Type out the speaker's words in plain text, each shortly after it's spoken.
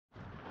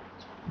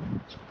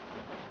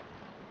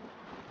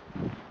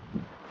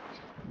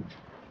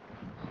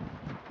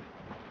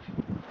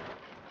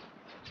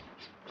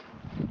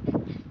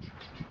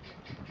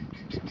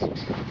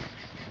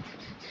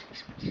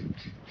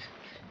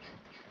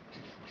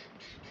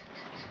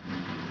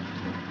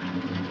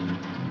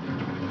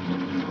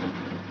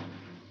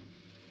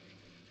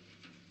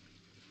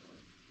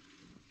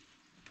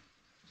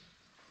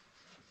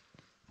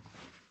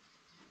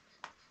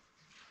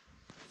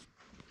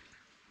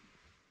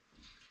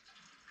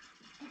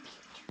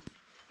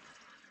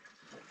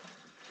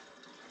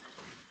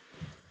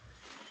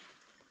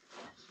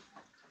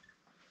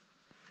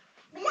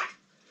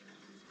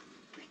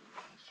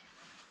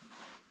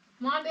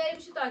ما بریم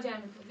بشی تاجر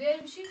میکنم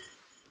بریم بشی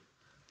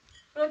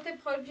برو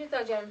تپ خواهی بشی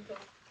تاجر میکنم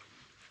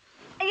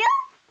ایا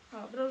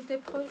ها برو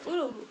تپ خواهی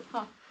برو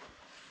ها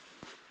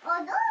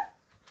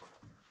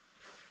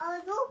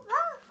آدو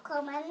با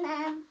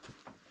کامنم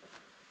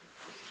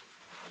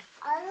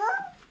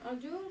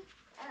آجو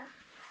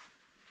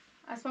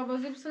اسباب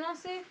بازی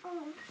بسناسی؟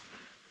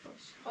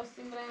 باش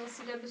خواستیم برای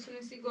وسیله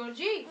بسناسی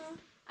گرجی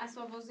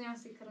اسباب بازی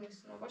هستی کرم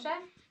بسنا باشه؟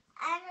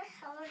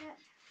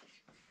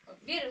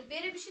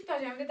 بیره بشید تا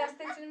جمعه دست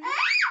تکنیم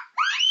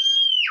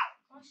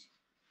باش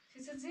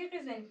چیز زیر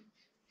بزنیم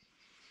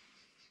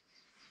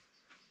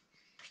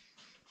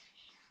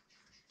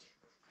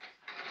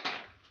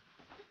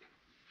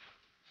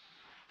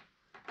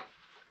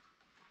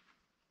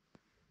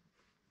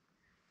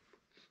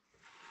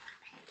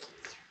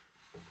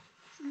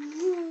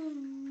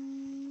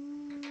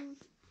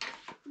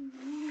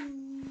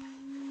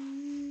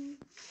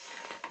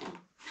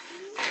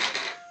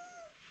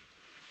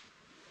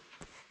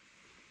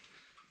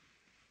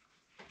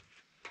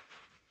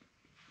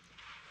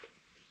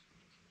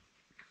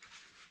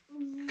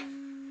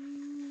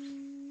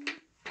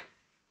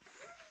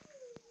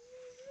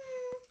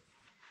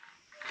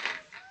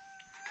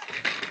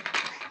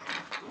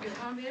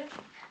بیرم بیره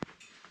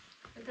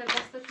بتر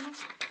دستتون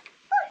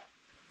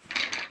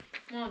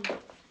مان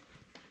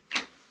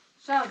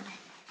شاد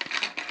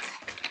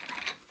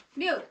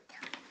بیو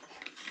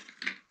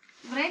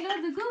برای لور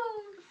بگو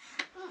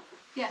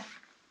بیا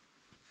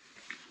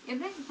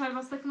ابراهیم پای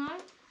بسته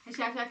کنار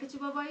شکل چی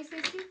بابایی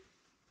سیسی؟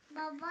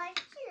 بابا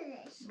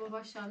چیزش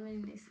بابا شامل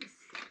نیستی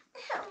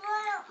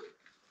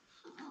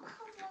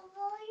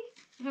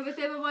بابایی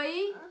بته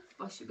بابایی؟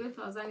 باشی گوه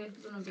تازه اگر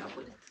بزنم بیا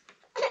خودت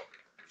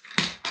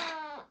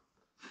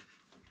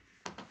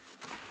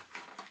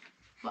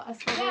با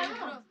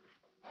اصلا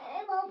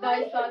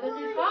دای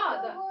صادقی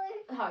خواد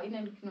ها این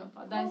نمیکنم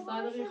خواد دای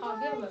صادقی خواد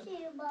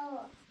بیا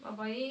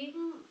بابایی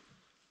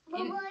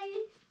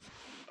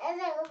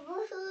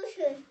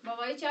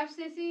بابایی چه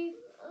سیسی؟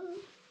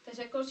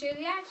 تشکر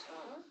شیریش؟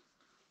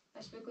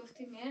 اش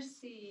بگفتی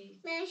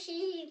مرسی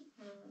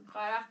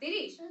خواهر وقت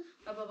دیریش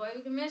و بابایی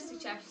بگی مرسی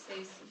چفش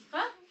سیسی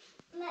ها؟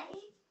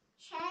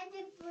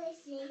 شاید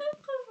بوسی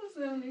خب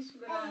بسیمونش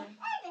برای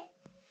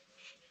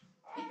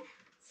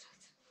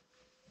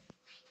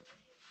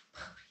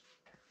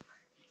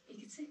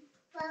ایگه چی؟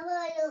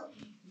 بابالو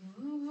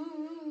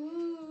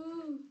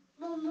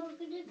ماما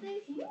کده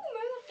بشی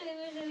ماما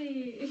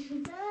خیلی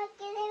ماما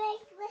کده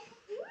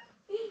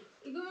بشی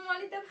ایگو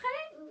مامالیت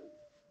بخره؟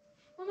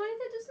 مامالیت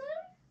دوست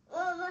نداری؟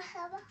 ماما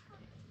خبا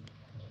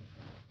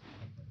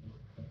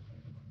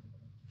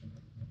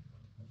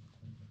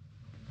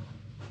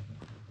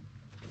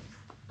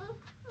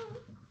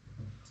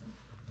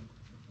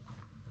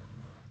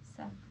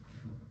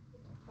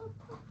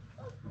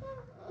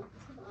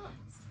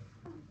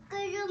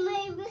کجا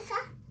می بخه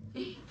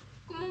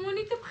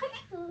مامالیت بخره؟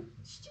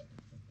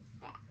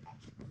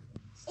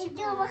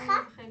 اینجا بخه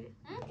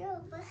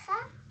اینجا بخه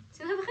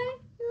چه بخره؟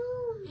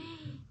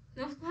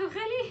 نفت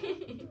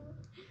بخره؟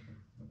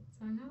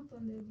 سانه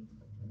تونده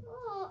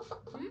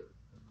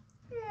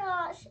بی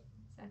راش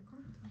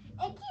سکن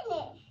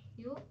اکنه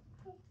یو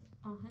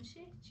آهنشه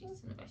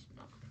چیزی نگاش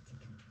مناقبتی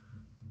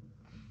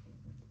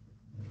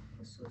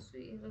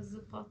خصوصی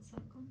غزقات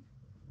سکن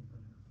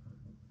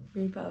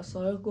بی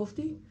پرستاره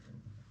گفتی؟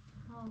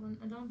 ها من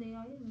الان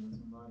دیگه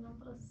میزون با الان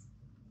برس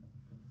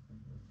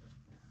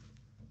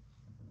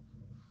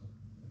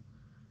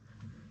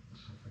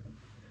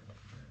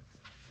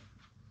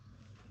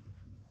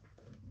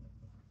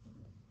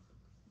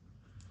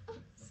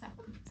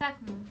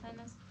سکن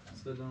فنس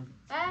سلام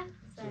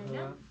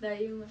سلام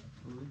دایما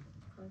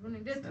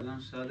سلام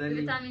شادلی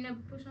ویتامین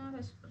بپوشم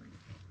باش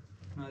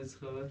از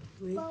خبر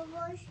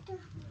باباش تو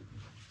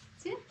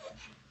چی؟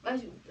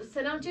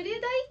 سلام چریه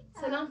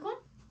دایی؟ سلام کن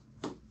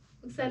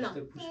سلام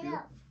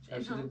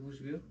چشت پوش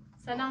بیا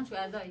سلام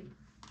شو دایی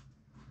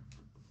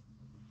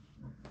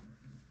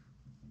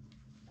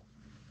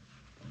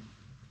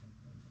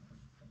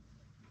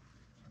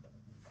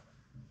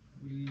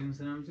بیلیم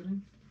سلام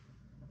چرین؟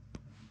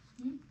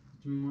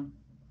 جمعه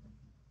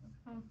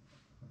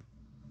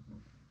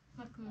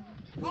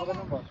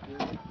Bakalım başlıyor.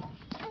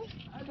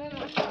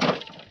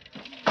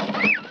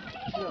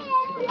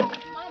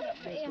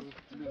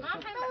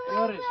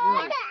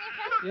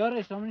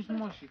 Yarış, tam hiç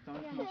maşi, tam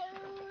hiç maşi.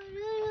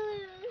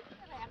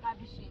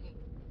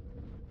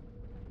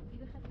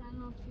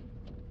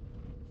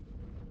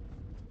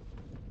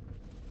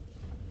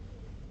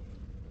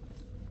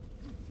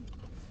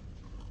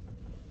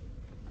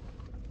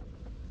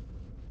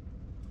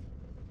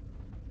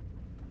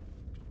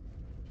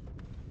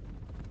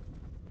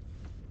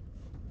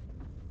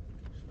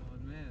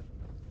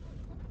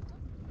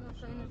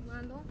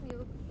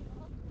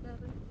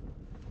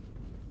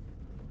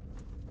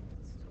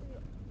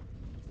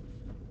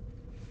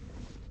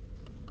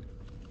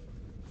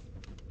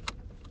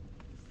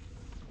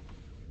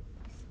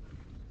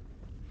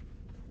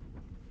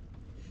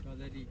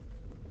 Şadeli.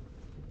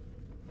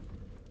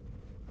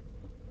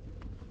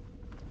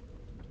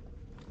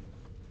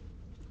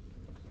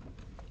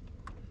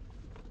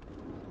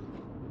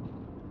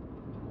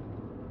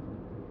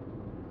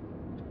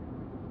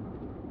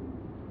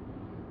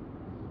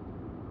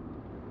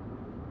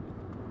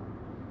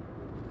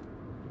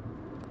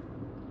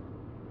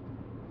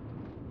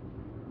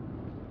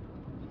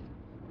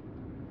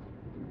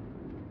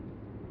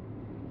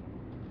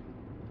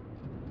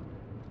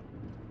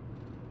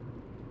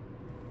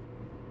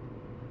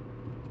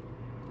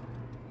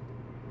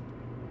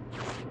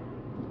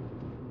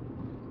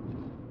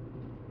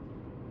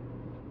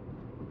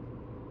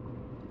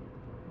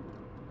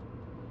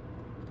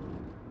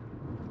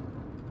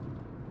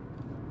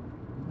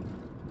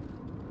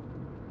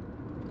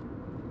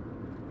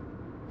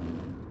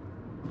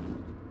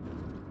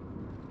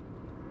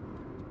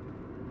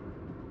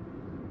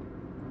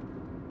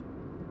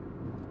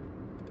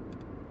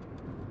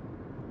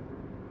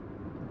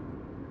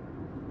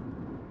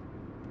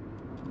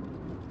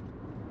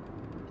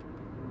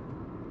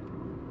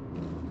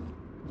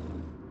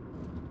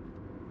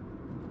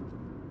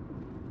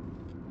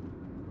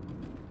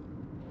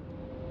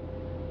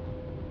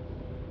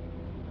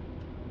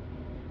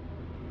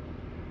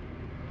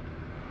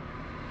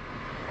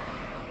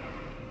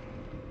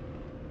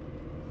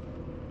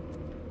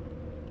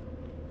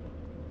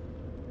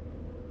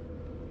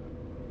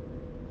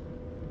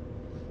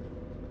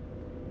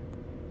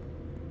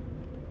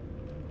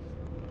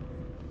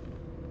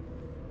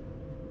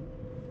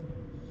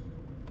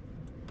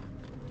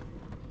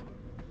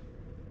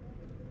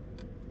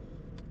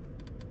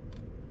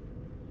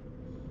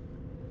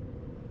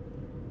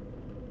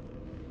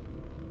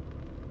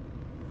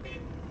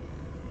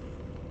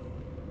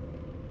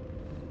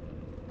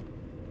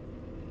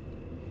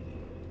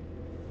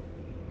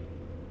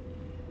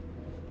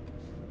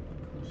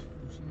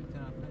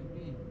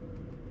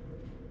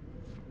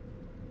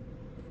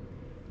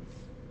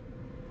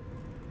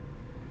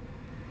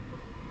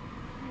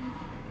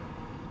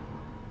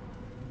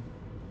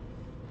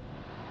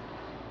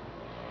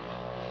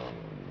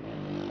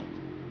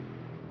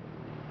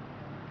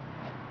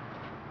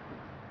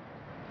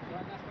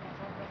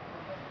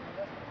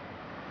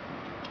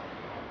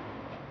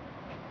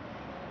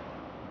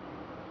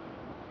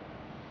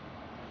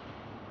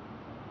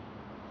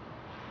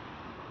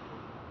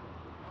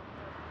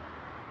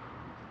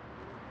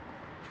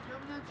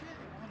 ببینم چیه؟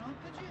 آنها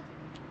تو چیه؟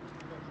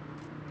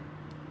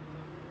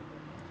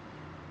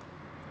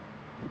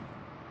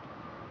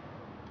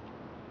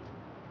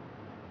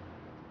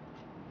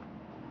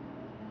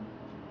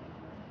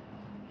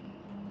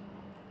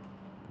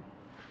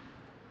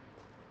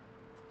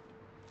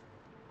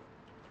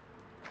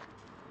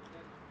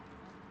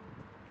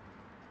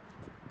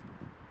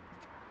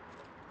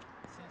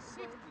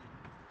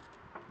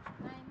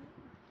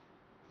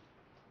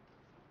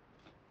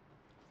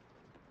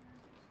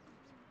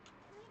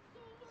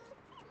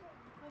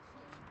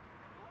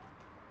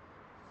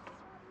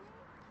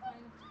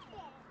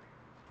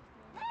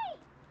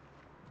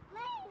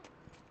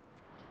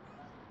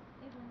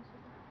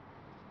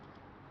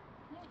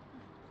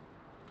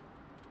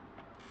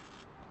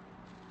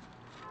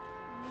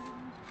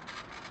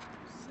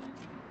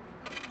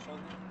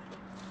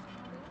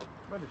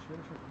 ولش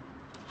ولش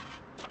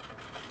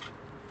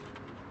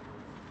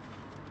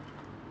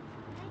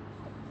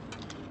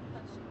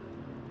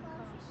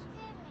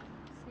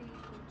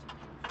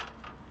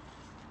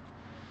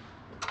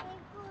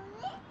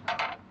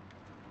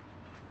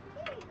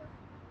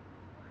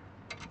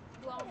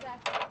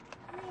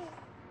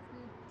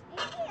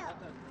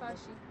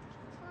کاشی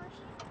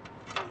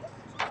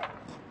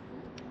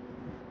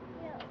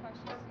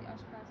کاشی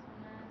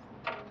آشپزخونه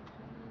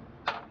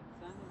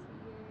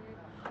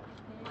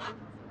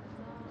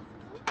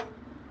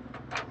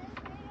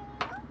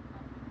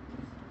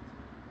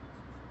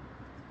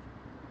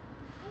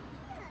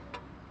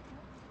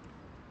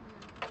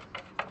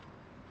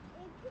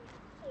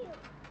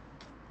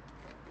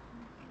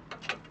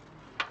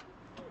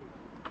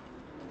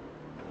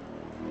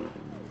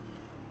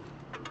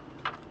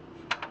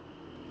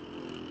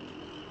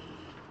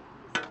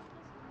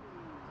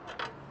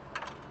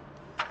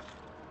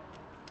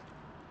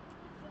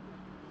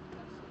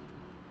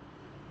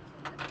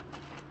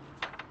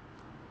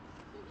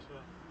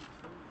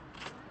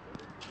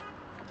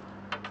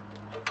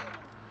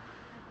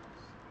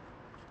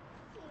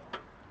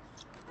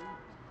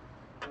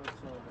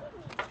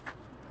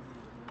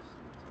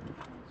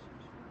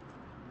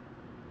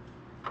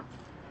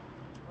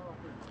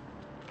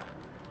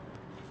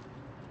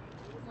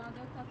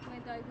مادر کافه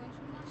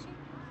دایگونشون ماشین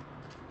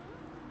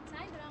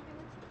سعی دارم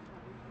قیمتی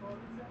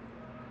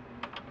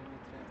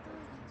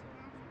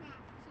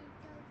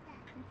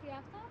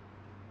رفتم؟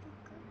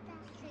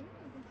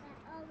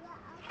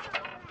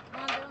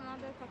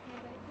 مادر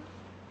کافه دایگون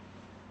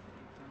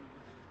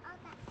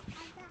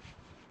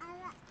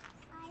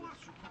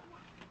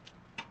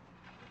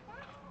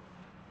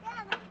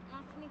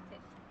ماکنیته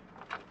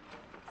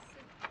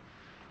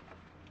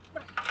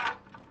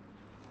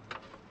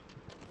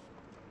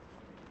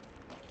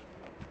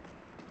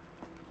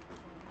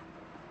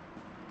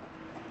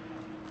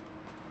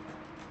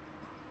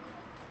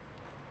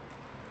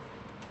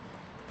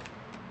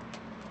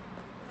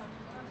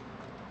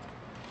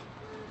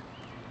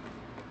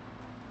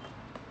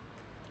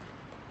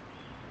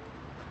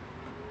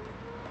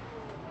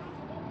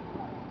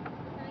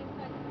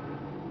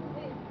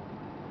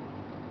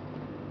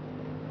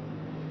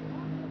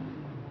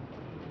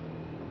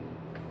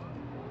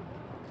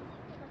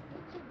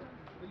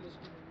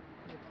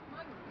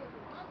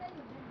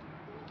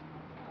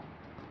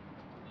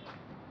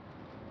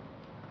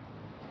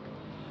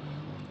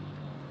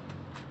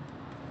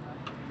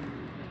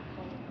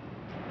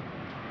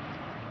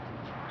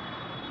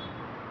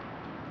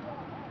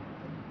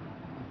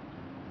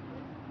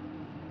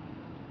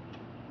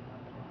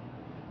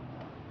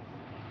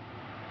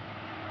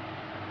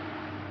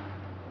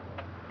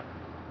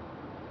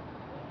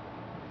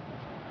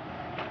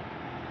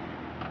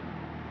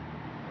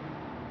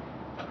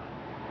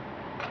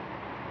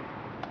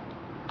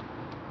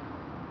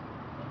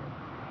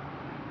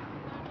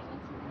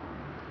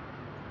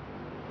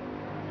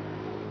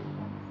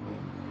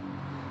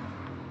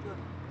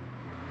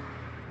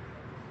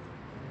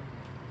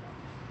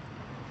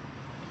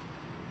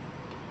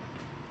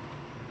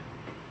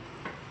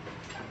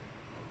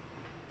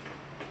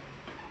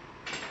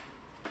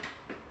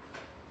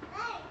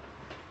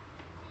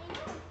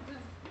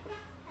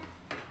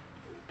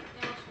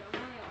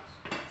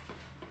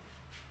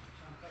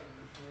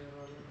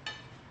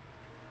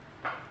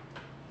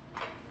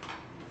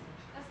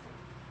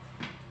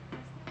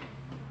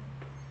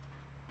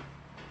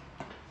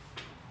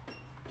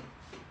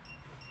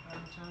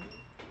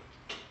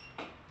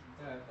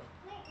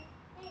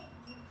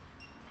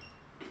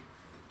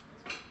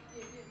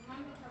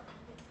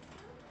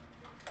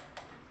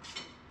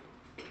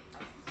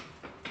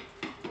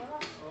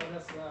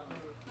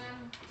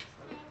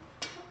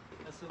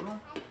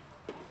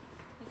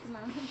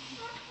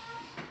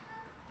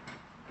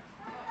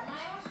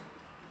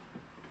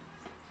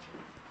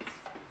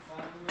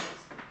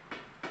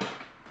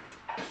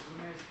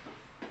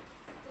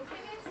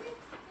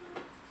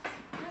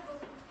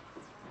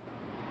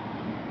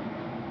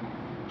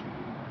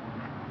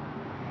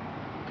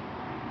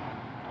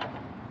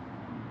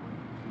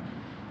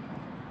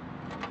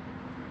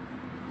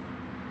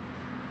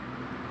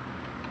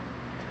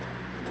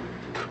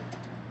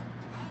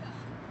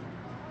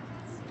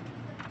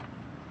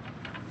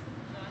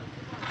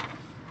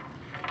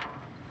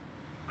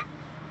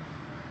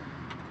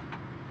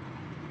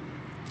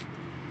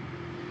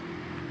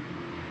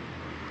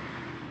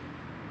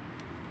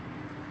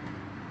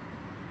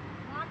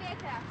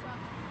درخشان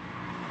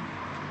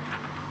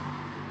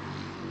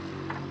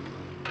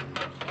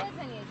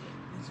بزن یکی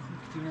اینجا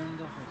خوب تیمان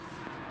داخل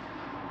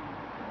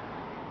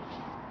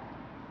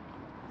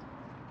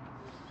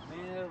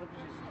این رو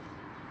بجیز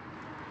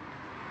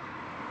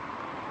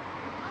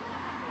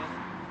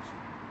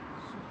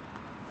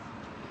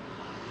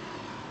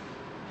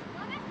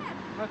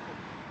Bakın.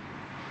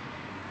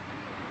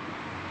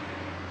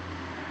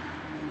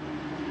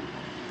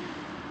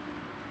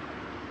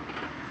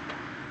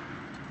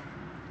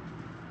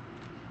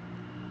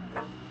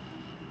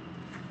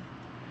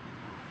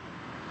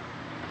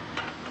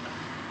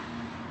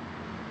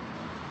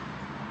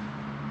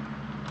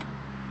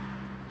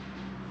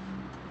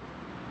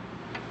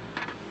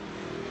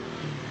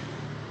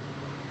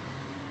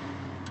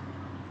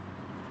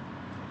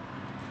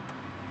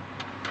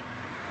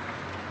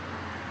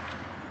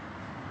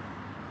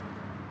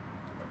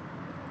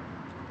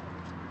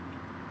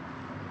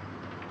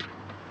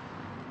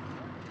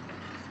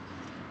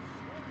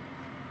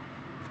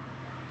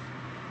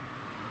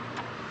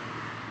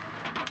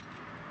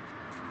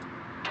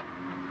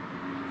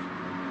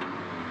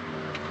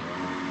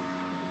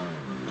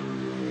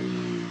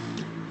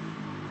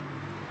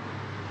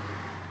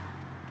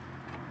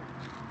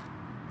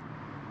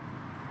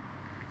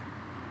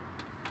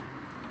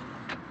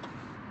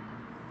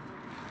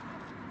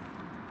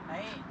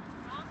 Mehin.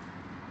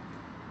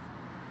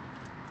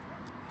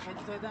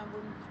 Hadi toydan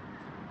bulun.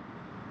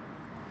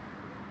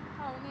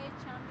 Havunu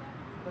içeceğim ya.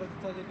 Bırak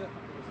sadece bir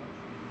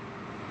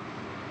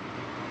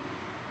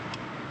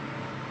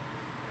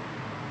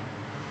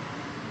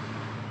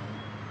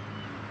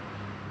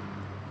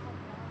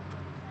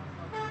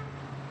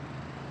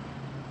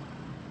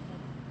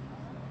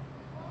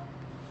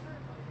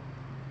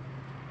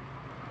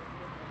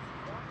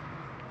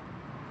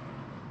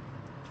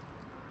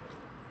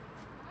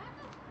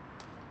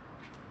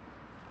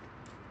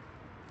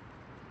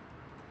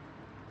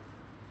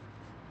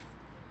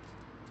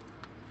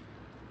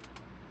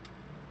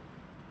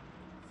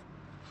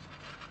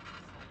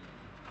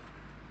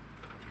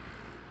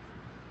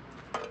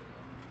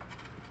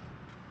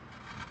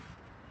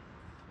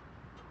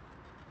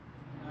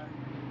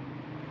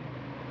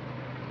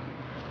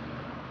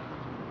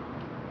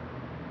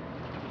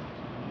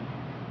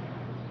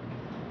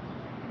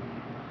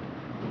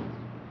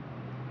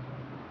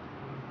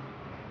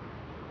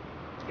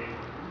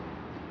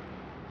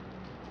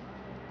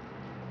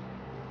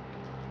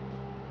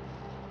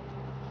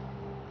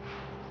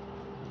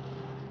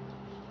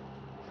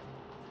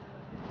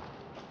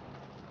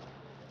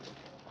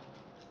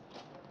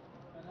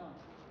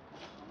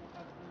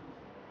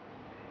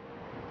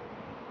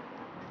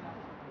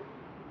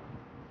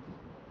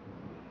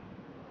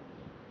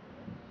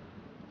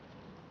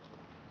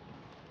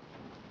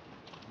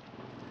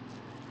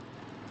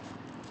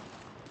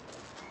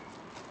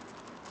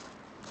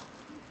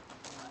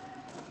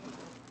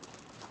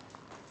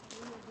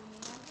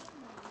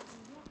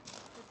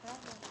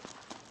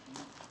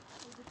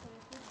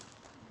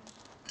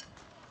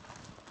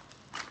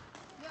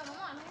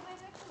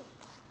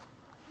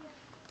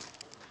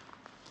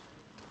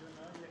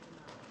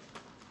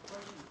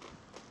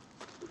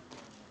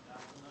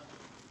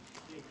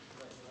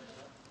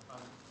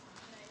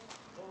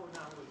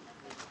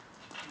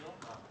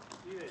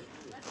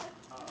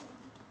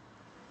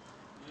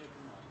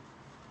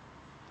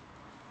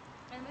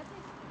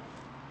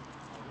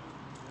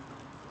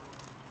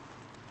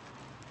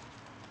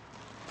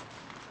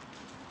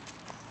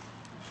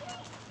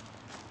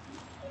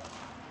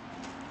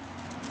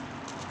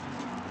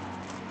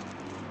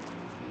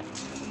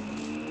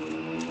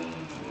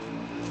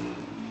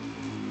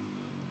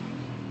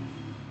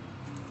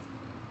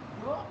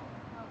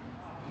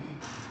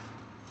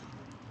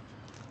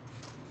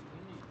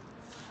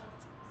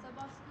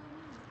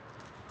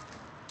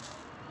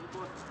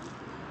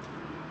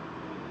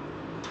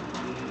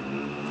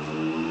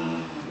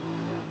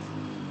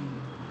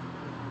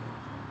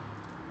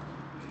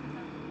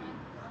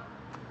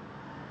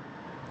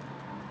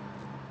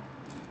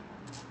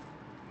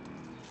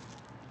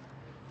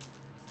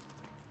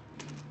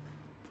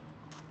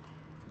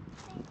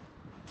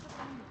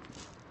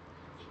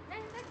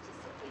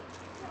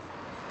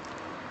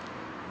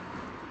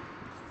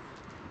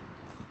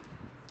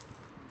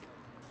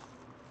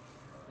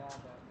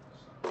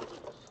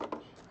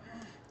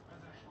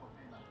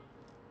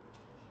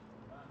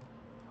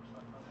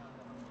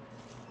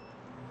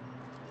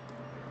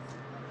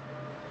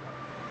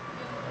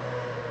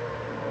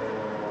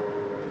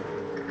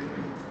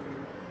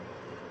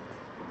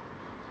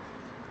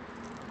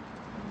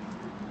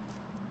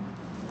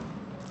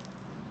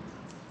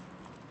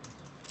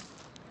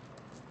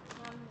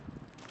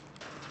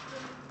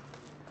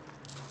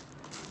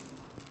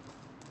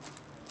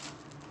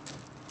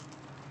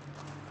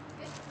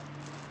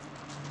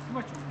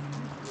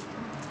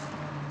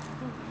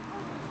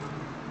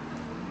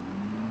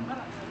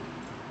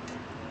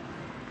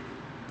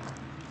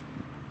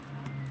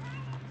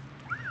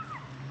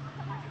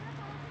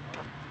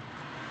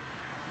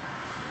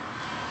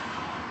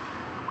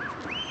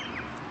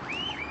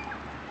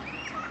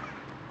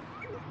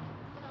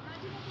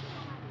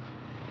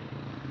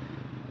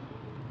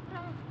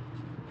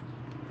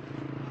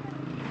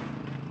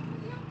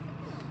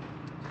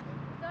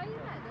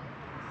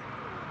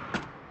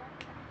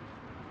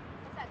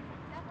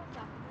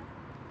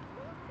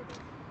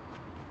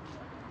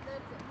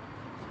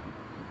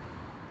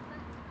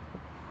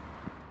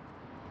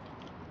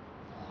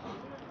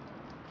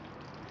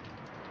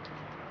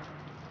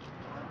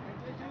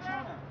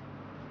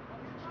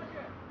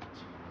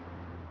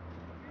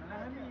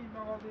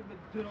آوردی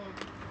به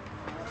درال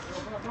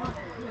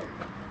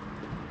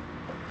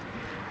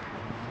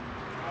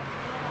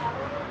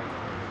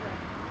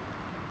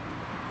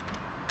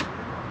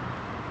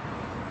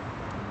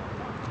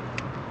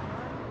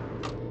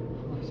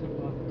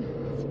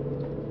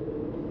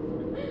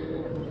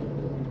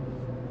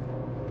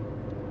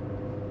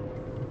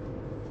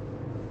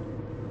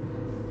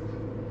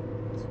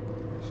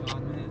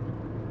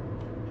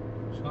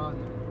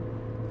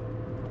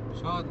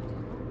شاد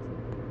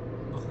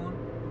بخون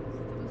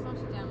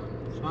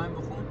شایم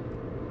بخون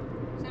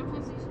چرا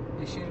خونسیش؟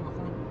 یه شعر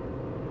بخون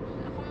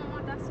خون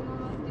ما دستی ما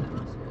باید دیگه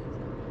باشه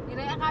یه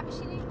رای عقب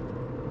بشینی؟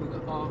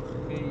 بگو آخ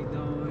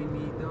خیدای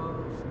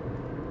میداشت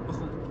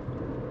بخون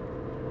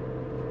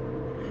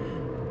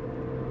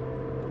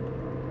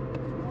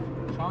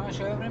شایم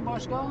شو بریم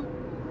باشگاه؟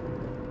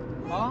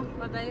 ها؟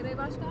 با دایره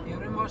باشگاه؟ یه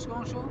بریم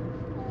باشگاه شو؟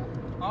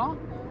 ها؟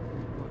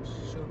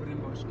 باش شو بریم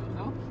باشگاه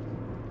ها؟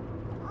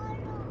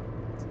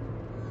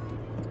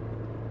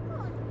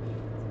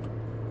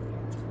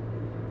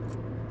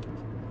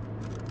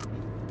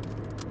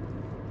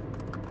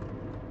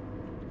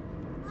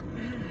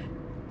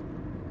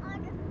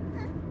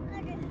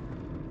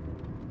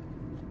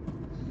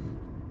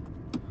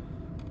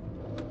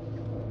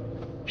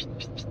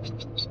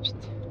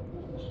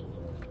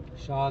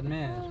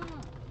 شادمهر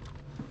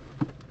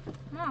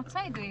ما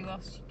سعی دوی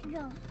باش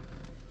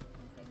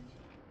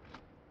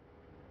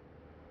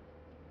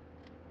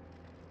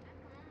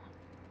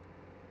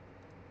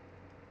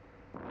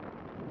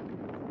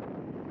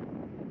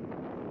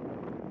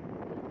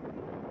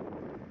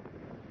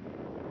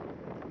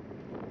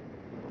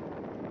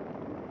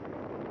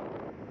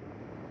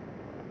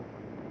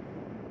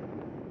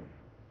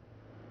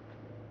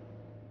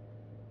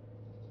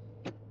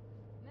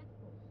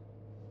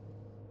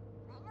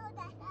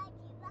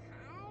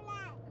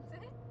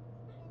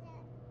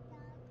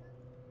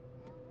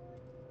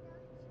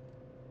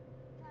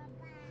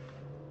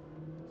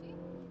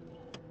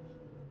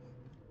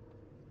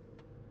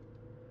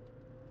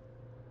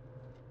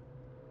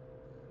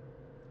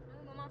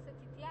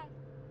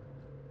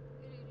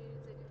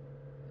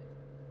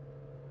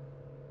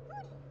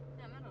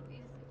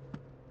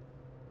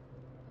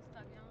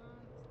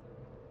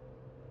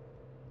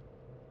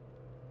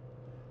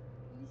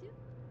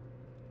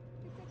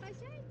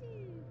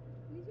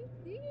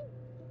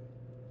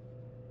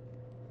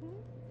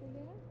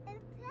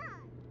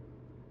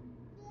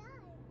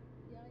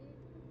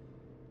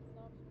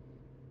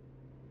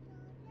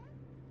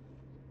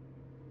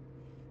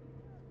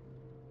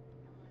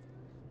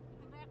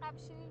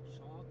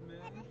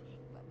شادمهر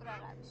برا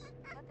قبش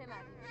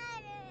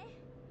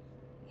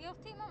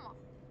یختی ماما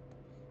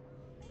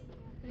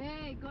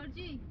هی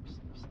گرجی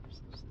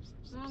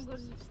ماما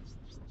گرجی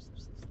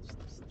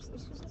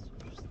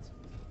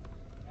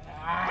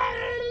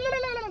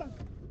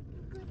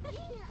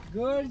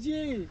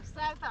گرجی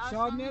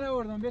شادمهر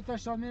آوردم بیا تا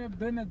شادمهر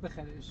برمت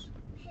بخرش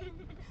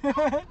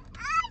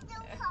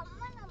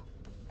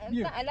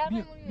بیا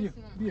بیا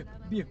بیا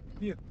بیا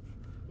بیا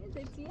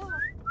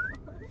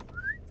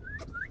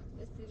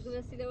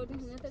وسیله آوردیم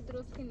هنه تا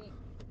درست کنیم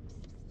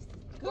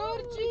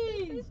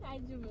گرجی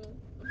عجبه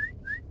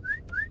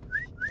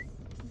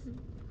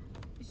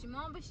بشی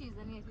ما بشی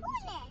زنیتی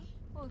بشی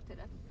او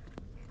طرف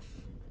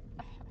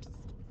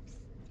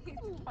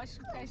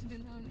خوشو کش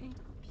دنونی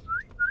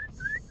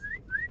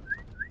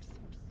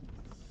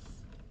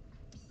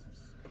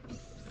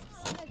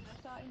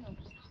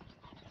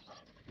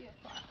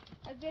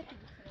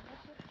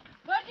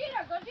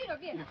گرجی رو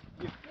بیا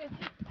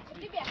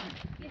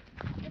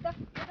بیا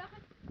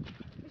داخل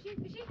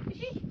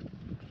بشی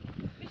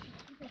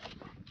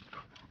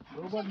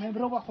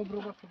برو با خب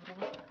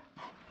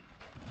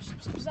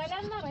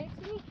زلال نرا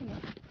یکی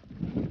میکنه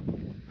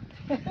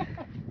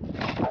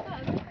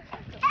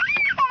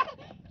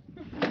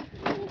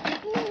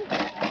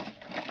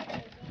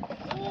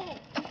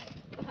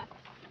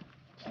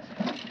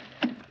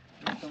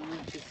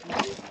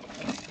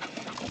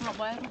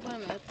باید رو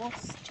کنم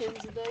قرص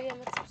چیزی داری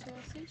همه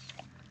تبسونسیش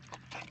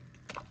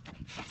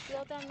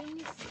زیاد هم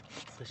نیست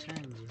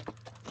قشنگی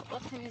با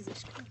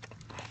تمیزش کن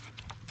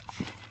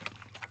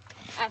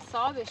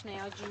اصابش نه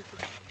یا جیبی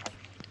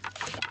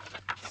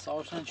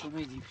ساوشن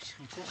چوبه دی پیش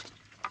خیلی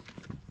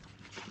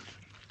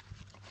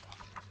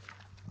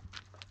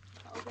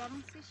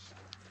آگرانسیش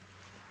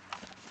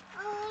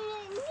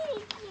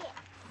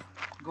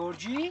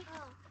گرجی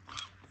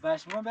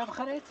باش ما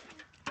بخرید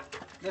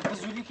ده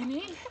فضولی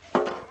کنی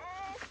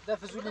ده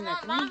فضولی ما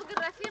نکنی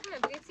بگیر رفیق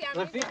نبگیت یعنی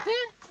رفیقته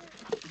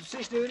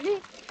دوستش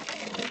داری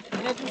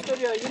من دوست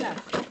داری یا نه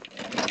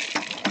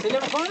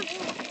سلام کن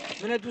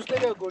من دوست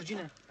داری یا گرجی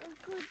نه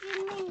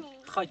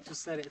خاک تو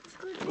سرت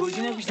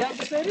گرجی نه بیشتر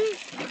دوست داری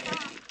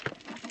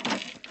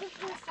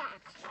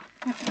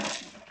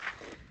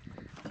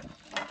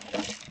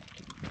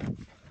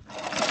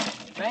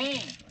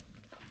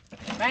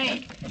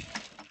مهین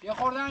یه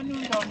خوردن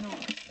نون دار نون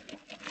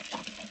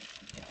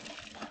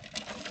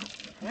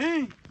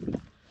مهین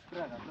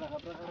برقا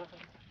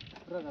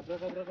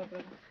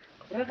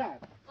رقم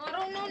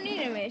آرونو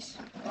نیرمش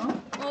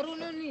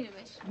آرونو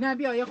نیرمش نه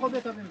بیا یه خوب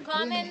تا ببین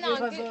کامل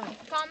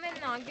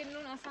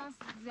نون اصلا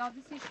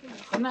زیادی سیش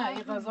کنید نه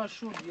این غذا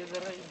شور یه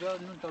ذره اینجا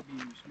نون تا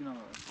بیمیش بنا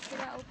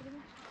برای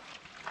اوپرمش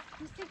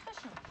مستیک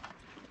باشم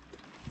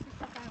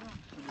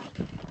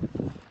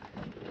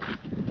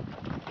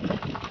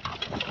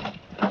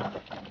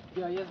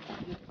بیا یه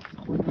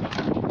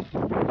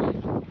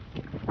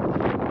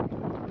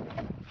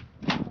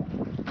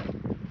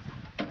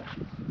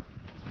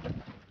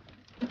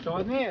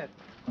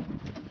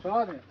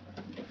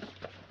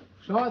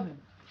شادمیر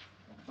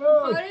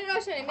خاری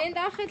روشنه بین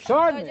داخل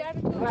شادمیر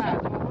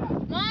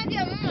ما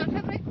بیا ماما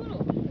خبره کرو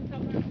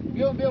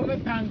بیا به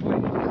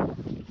پنگوی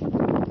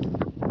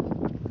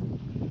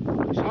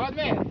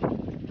شادمیر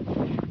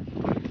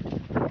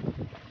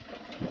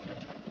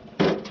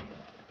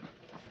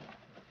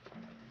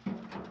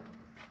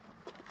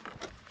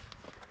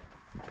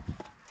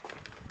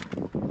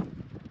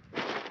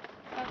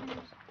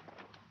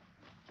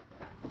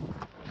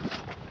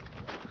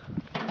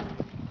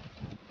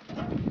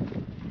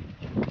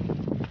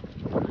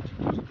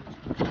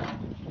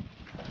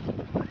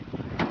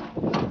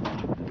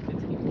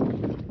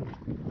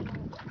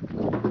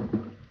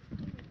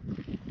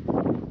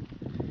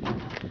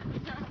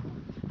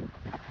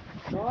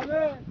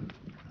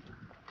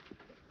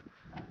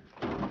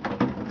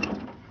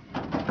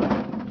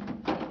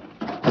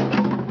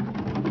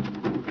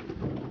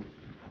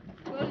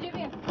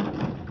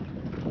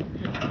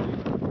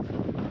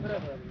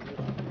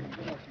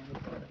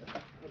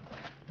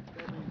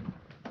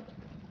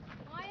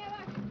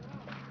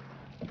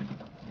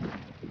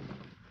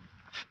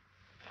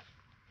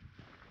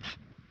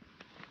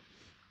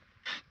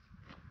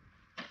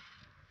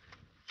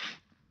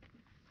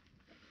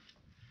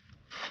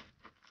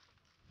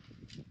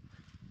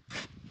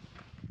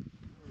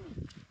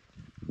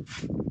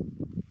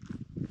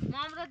ما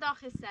هم را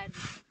داخل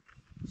سردیم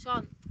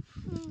شان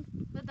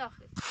به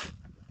داخل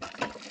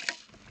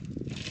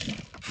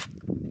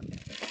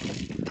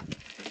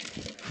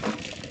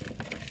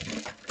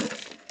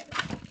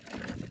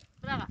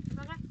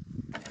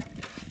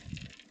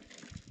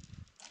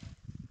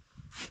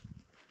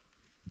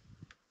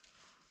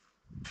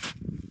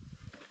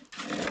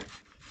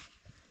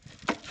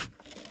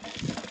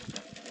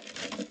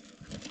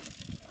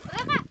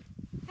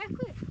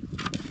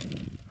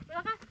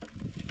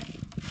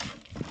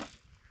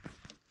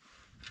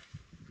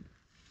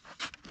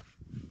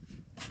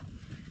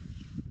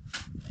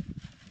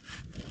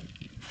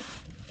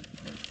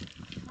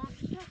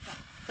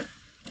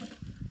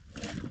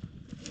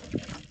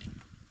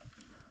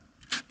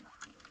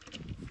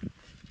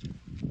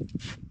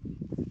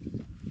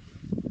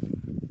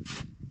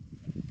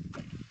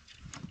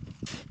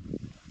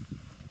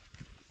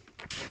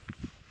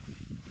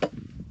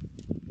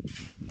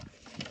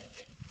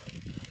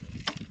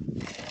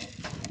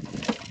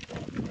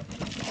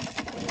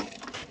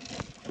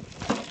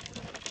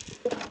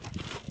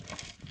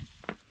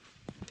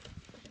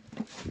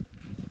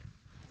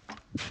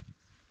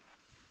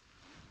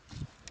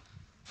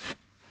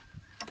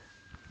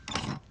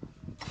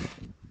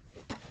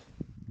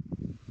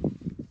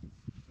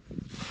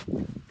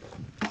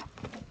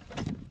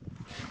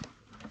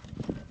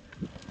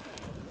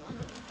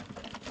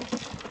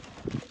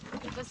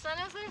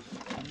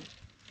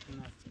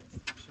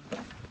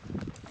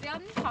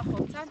زیاد نیست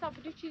خب چند تا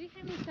بودی چیری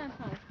که میستن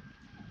تا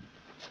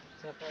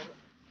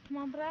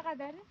من برای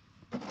قدره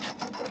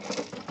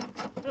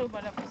رو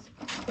بالا بس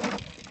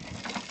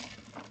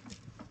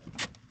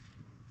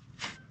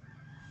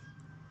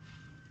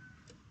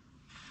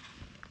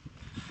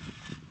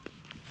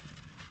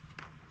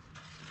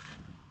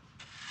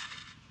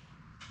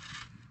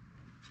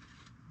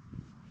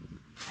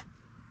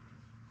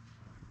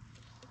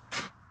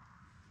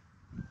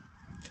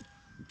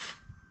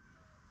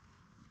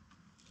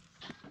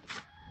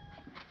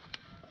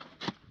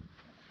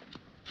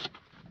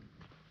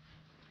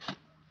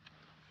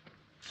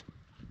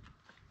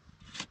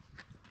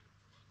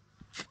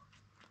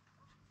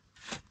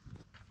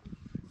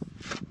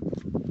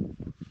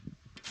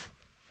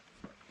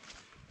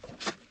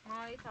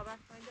طبعا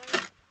فایده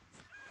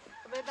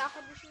به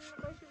داخل بشین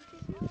نقاشی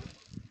بکشی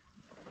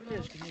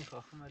بلیش که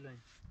میخواهم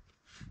الان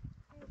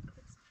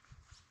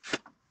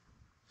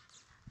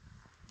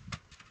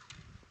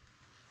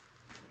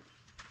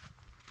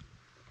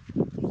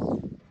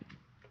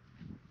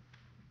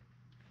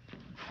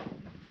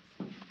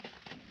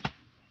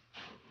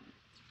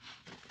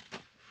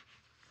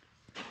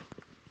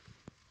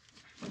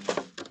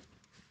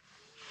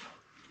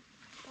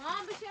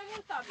بشه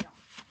مرتابیا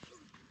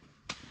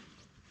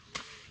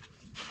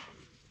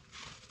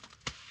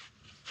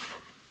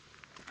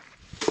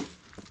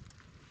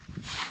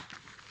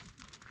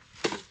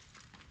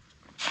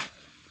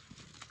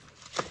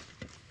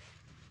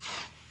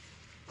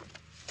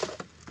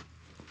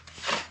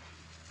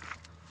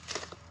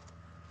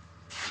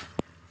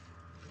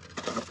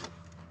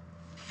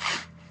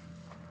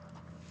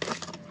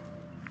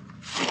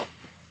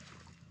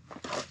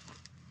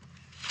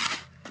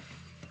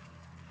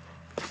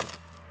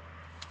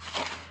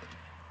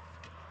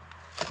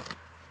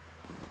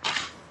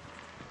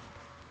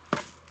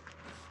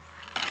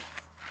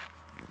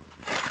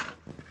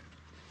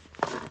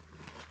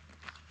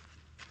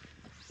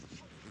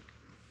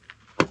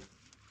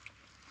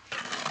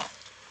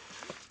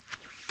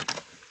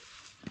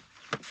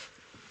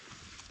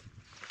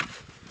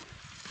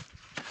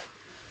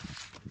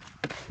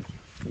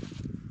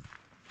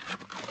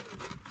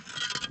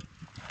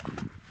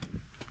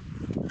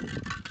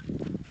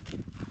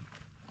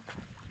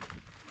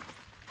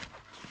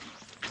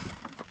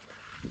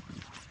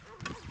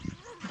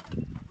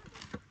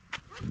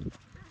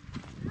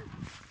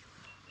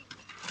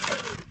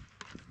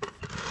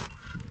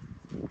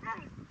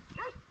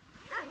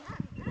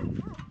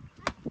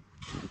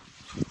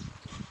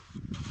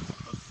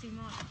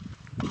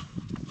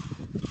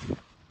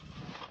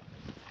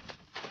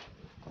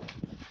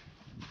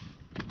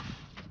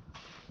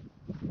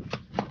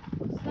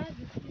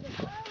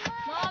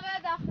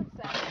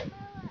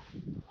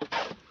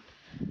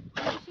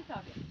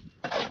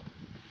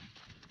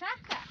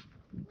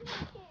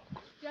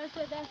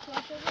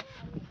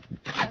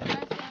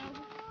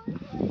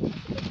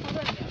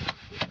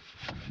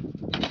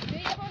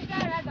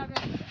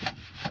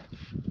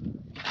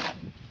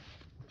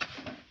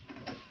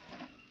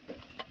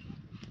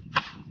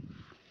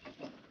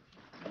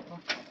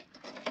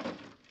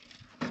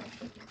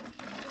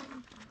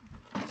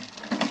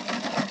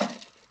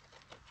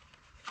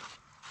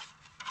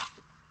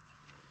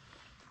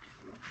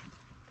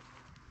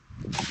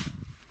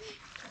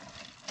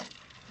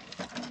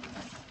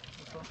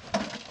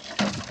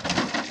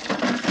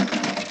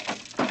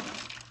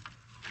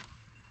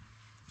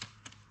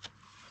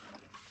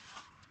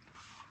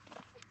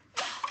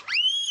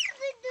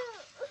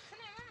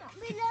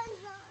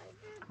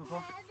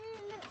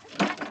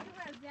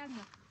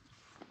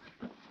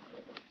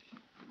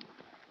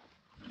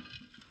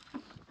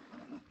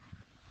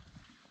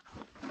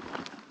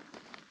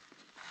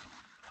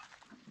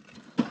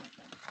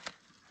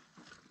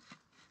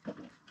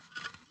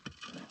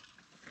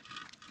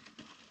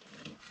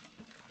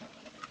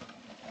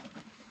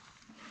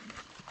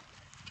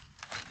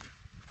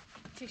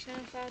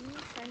چشم فرمی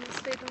سنی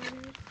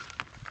استیدونی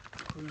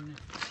کنه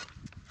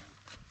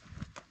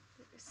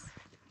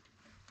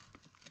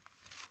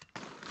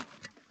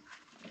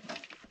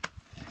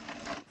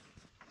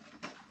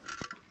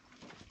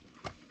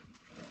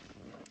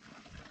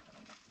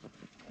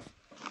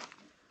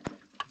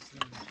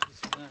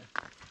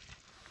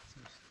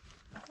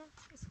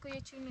اسکو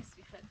یه چیزی نیست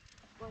بخیر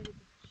باید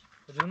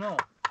خدونو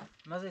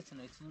ما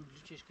زیتونه بلو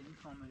چش کنیم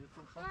کامله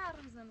کن خواهد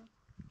ما روزنه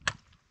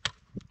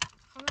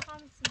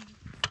خواهد سنی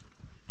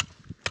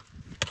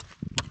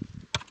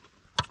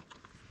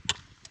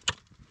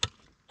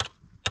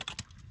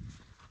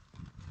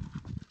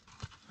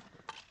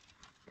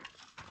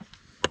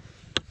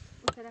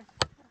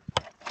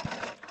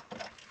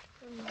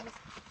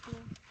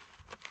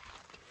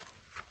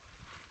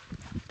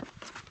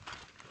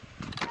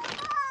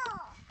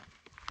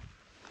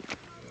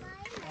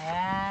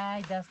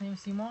ای دست نیم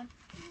سیمون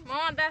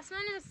ما دست من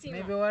نمیسیم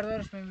می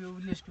بوردارش می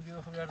بیولیش که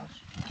بیو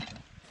خبردارش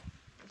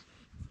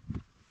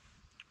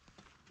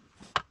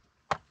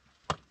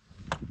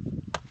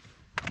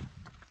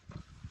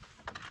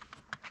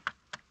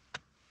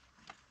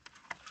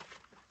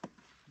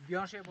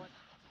بیان شه باید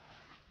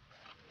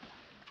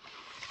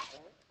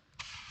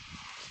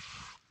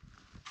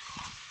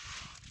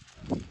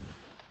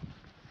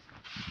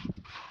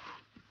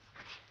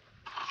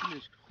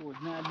چیلش که خود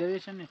نه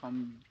دویش هم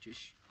نخوام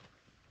بچش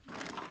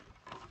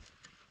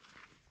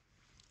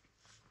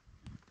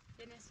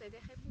یه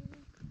نسبه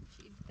خیلی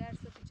چی درس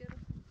بجرو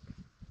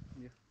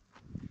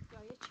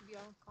یا یه چی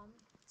بیان کامل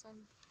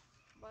چون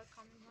باید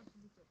کامل هم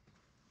دیگه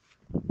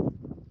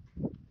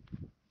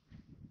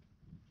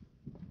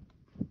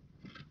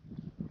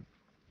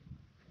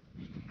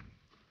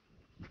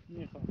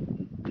نخوام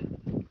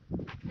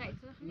نه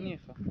تو نخوام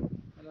نخوام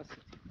الان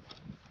سیتی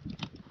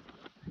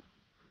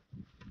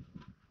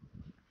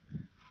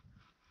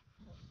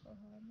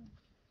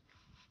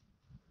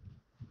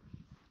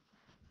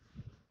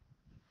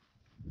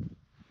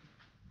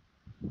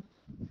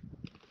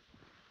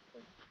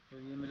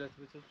یه ملت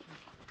بتر چی؟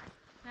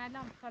 نه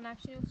الان تا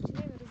نفشین افت چیزی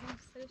برزم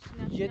سرش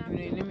نفشین یه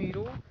دونه اینو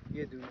میرو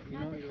یه دونه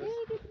اینو میرو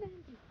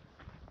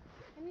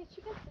همین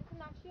چی بسته که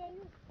نفشی یا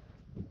نیست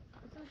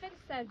اصلا خیلی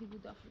سردی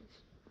بود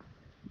داخلش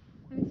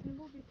همیتونی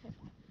بود بیتر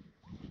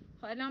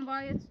خب الان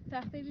باید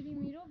تخته بیدی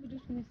میرو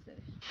بروش نیست سرش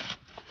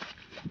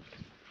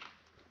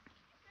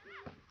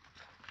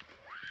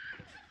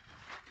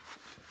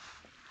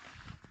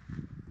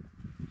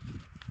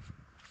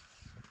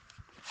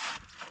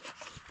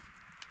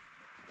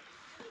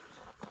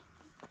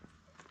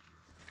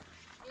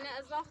اینه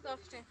ازاق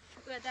داشته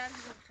و در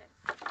بخیر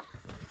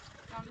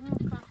ممنون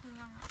کافیم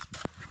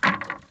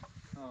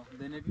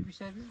دنبی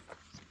بیشتر بید؟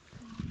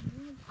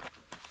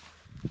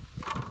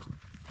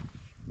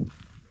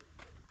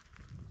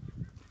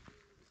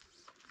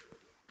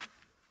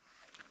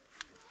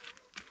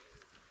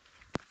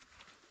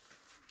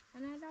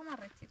 أنا لا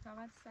مرت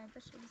فقط سادة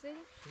شو زي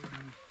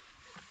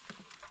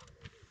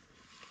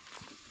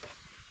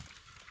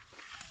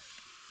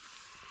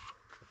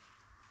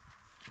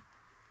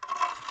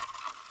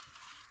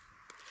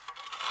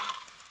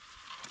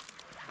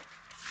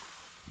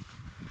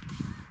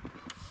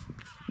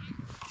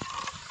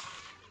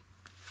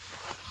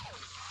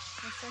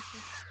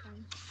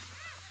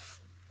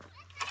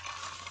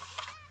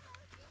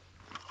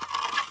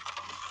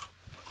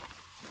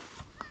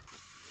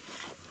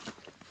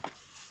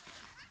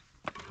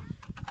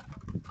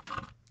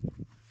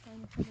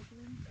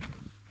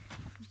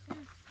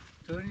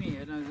طور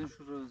نیه الان ازم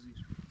شور رو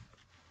زیر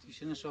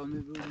تیشه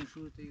نشامه بودیم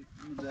شور تایی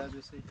مدرد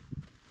بسه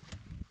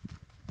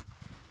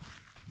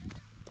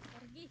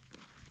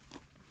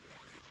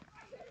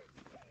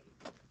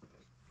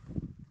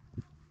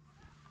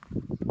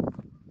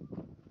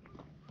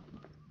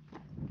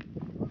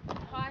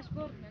خواهش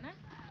برد نه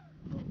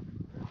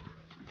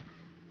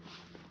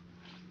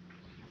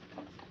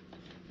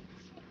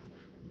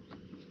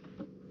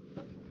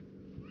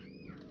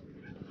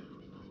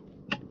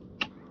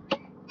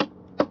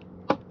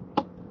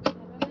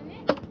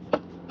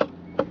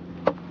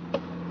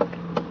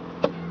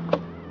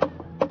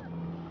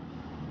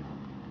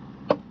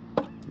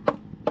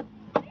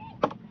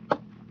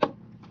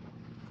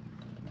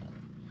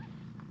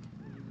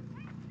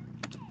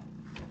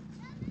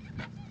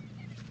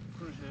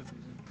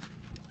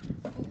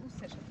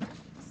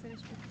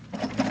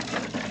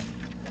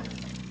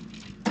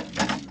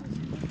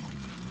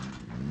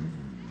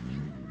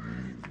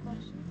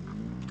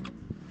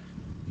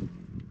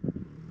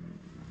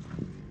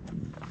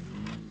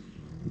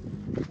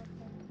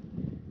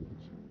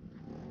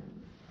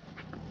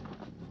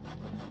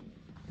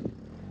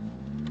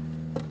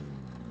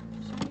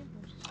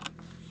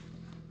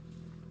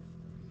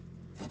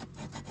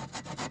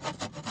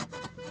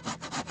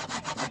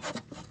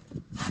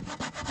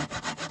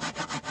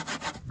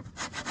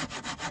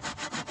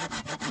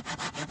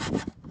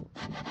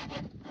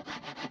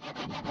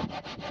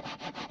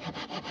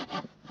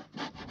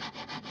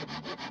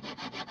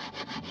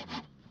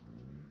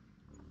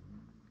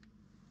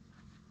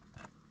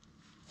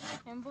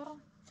هم برو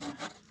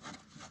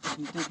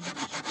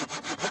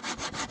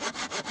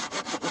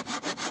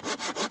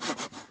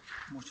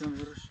مچم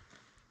برش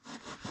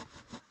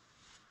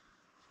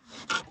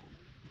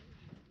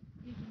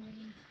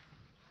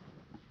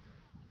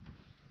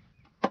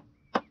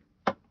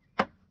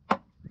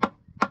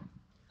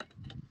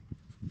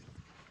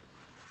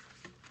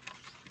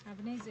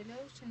ابني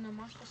زلوش انه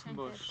ماش قشنگ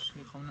باش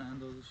میخوام نه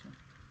اندازشم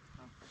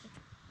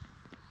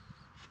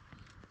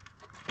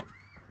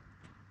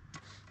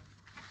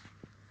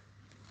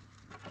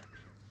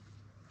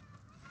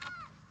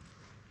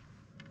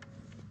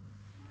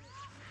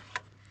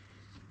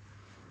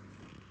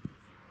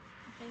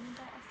خیلی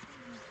در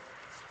اصلا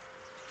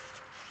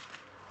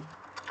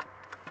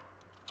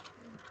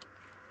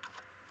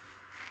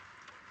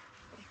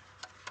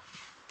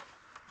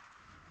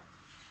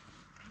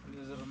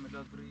بذارم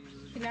ملاد بری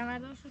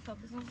پیلمردان شو تا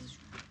بزنزش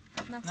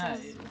نفس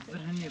نه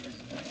برهنیه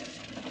بزن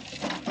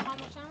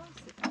خاموشم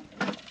هستی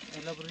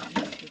الا بری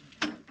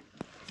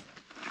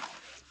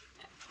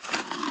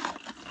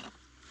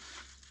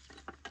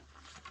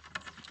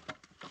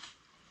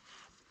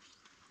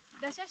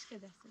دستش که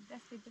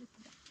دست ببری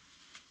کده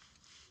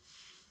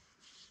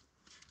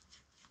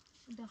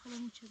داخل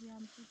موچه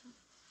بیام بزن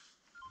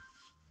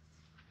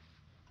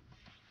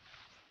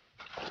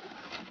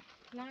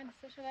لا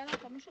دستش رو برم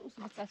خاموش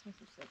اصول بساس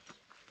مفوسه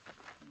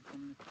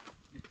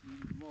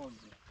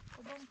واضح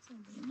خب هم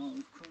تیم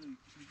ما کنی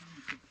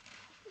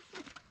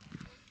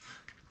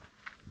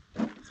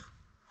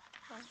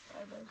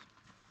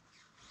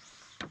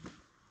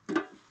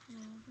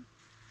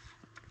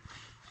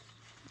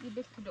یه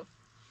بیت کلو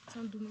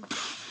چند دومه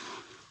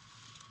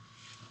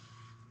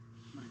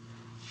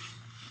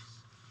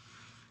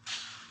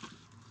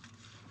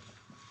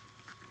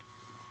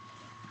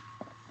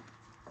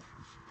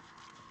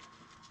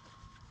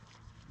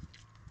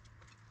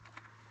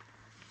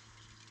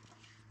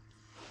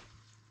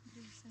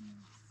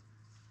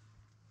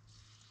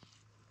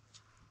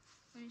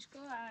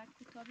کنشگاه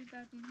کتابی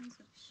بردیم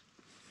میزوش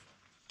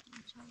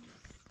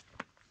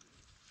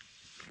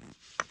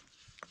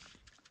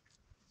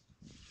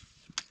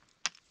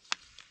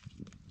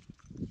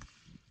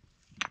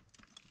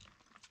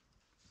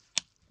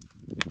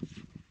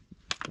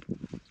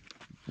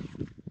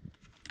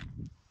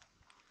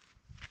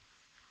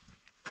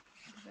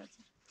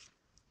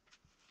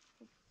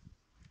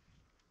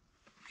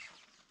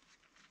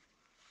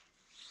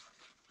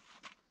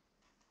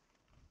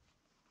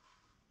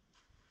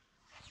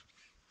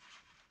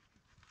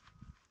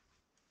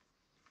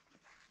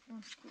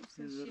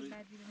چیه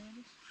بدی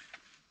بمانش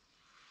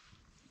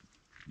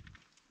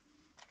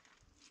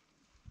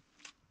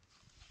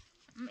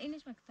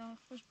اینش مکتاب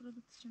خوش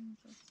برودتش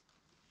میزد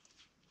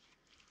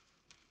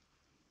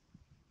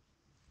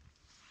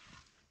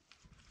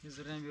یه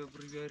زرن بیا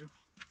بری بیارو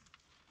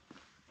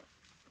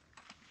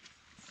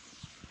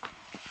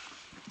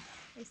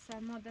ای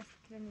سرما دست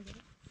که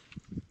میگیره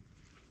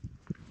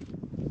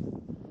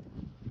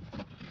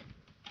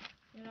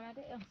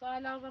یه اخصا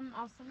علاقم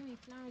آسانی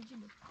میتونم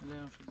عجیبه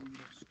الان شد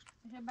میگرش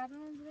میشه بعد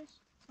منظورش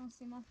چون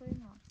سیما توی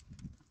نار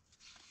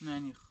نه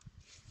نیخ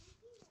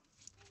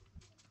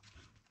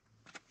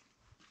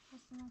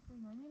سیما توی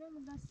نار میره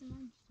مدن سیما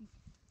جدید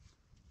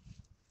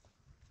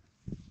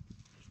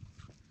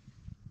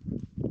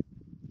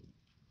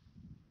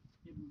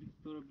یه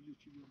دورا بلیو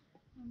چی بیارو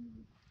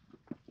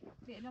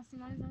بیلا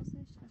سیما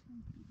ازاسش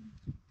خشم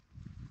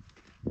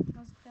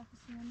باز کتاب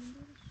سیما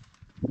میدارش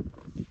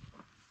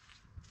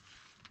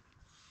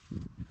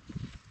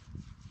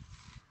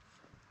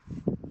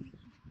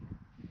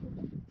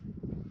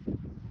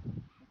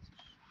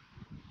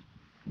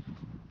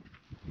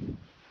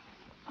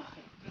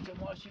Bitte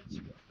mal jetzt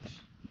hier.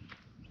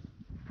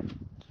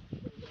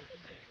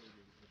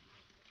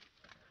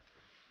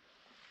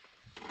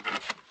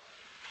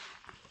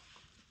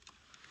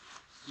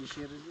 یه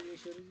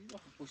شریزی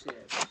بخو پشت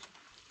درش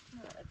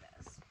نه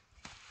دست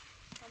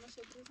همه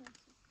شکلی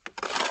زنسی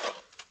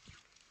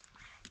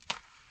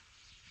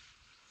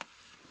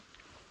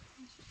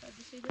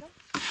بعدی شکرم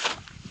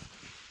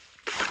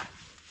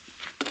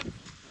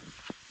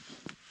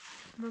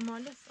به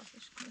مال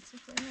استافش کنید چه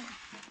کنیم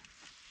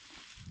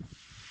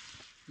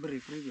بری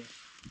بیا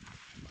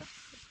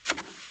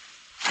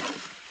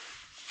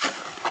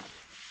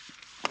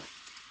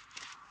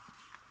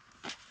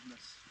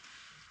بس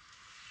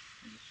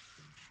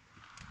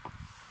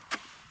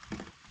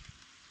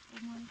به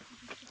مال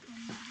استافش چه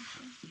کنیم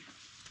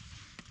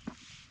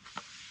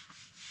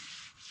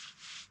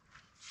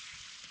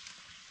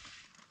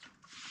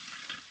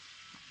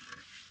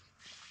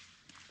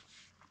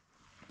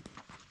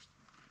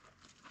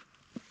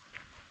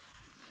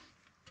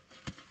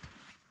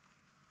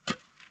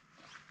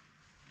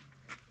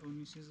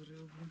اونی چیز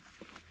رو بگم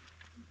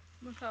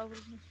مشاور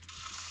نیست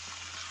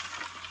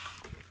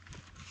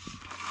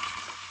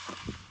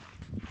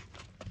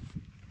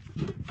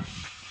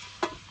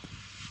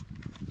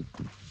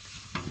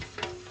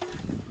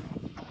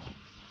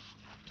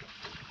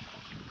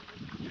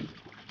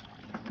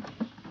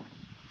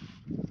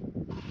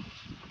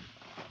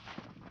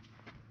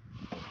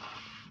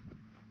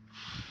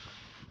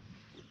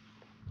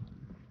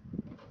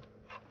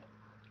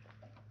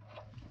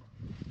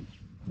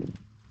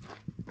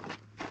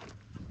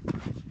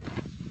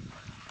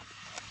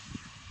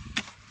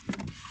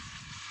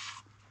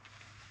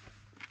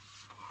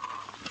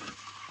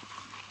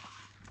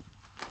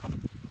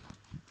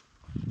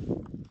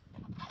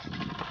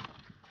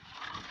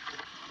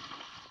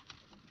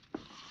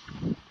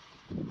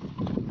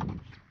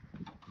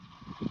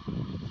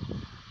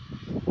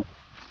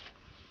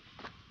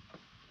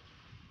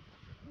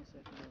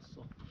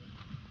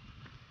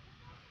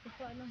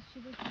الان چی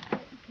بود؟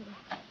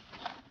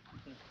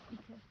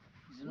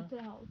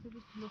 ایتره ها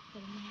اتوبوس لوک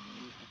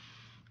کنیم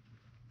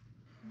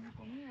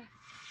نگومی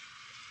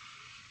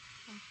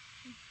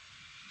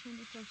چون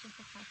ایتره شد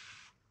خط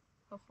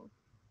خوب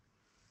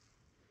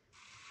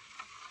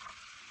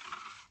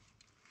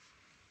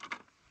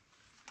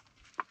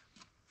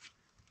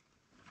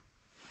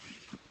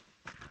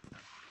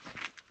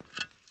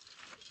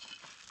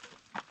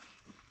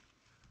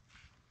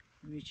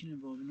میچینه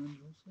بابینون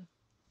روسه؟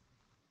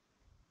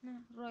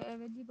 نه رای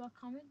اولی با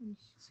کامل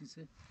نیست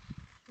سیسه؟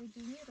 روی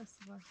دونی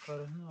راستی باید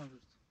کاره نارد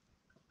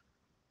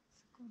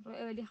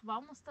رای اولی خبا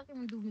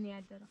مستقیم دومنی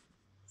عد داره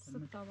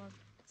ستا باید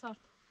صار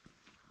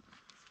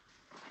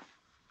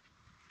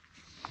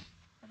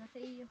البته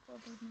ایه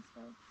خواب بود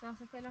نسبت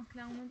ساسه فعلا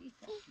کلامون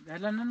ایته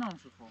هلا ننام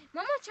شو خواب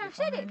ماما چم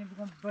شده؟ یعنی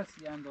بگم بس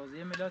یه اندازه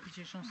یه ملاتی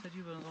چشم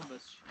سری بنظام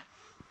بس شد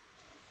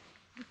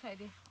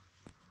بخیری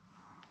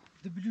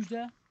دبلوش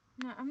ده؟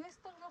 نه اما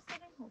مستقیم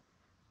هو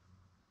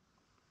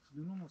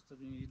دونو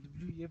مستقیم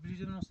یه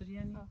بلوز مستقیم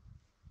یعنی؟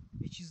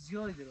 یه چیز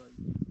زیادی داره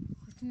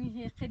خودتونی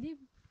هی قدیب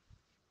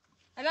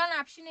الان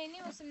عبشی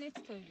نینی واسم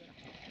نیت توی دارم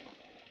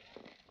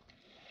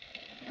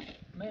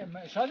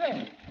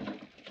شاده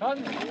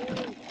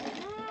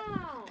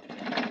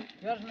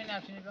یارش می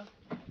نفشینی بیا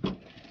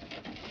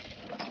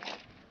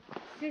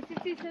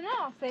سی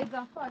نه سه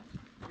اضافات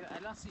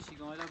الان سی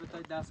شیگم الان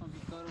بتای دستم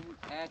بیکار بود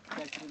اک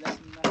تک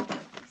دست میدم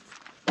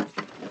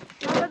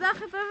بابا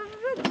داخل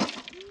بابا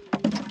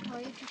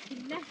های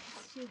کله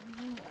شد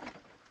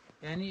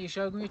یعنی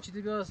ایشا گون یه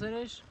چیزی بیا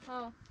سرش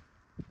ها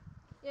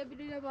یه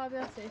بلوله بابی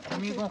هستش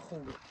میگم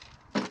خوبه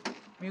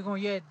میگم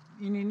یه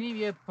اینیم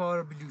یه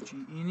پار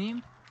بلوچی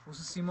اینیم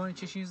واسه سیمان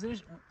چشین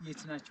زرش یه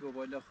تنچی با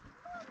بالا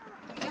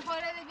یه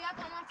خورده بیا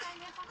تمام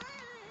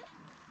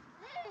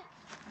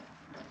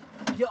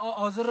یه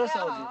آزر رس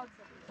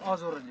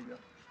آزر رو بیا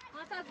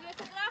ما تا دوی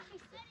تو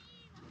راخیسته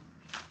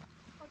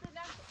خودت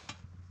دم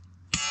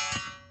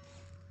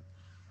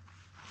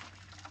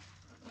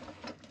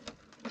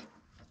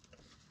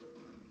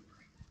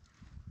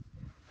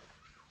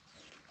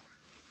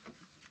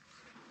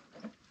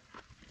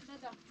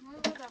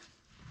بدا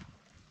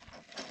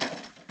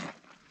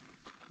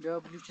بیا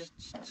بلوچه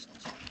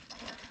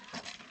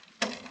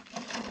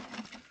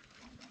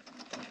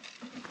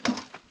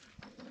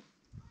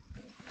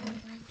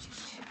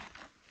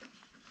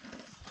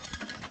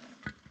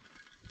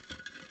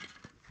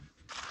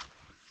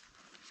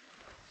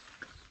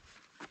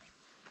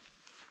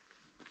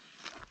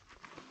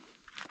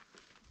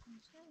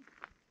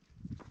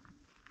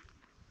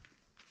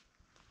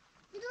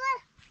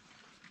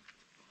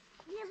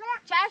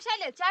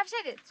چف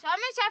شدید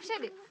شامل چف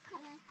شدید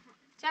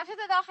چف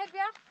شده داخل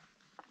بیا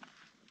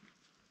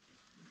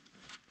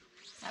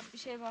اب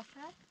بشه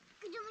بافتر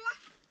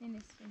این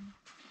نصف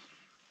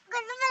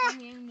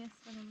این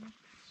نصف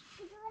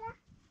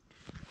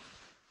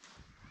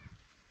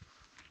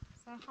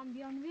سرخان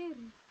بیان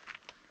ویری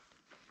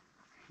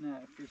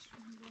نه پیش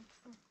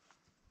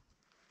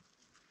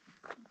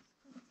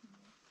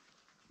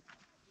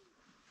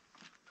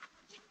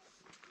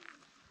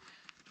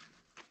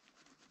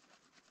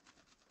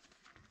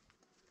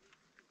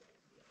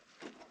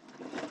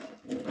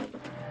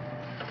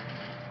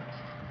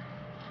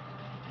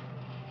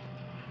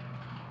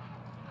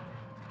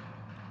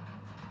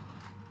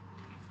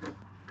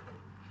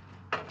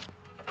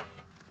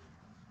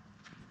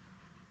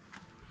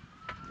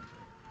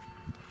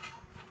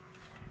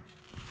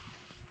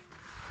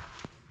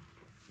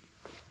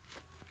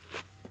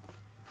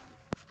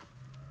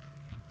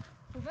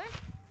خوبه؟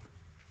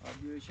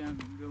 بیایشم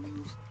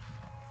بیامون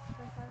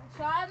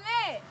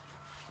شامل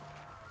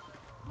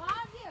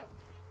مادیو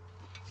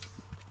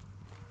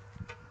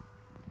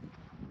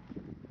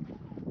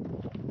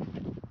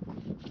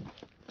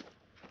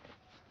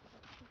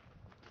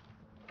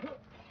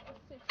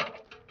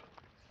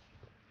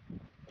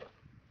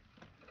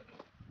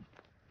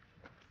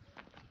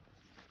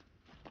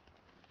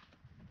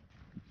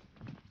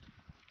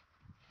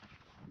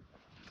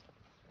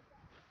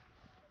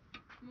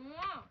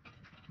ماما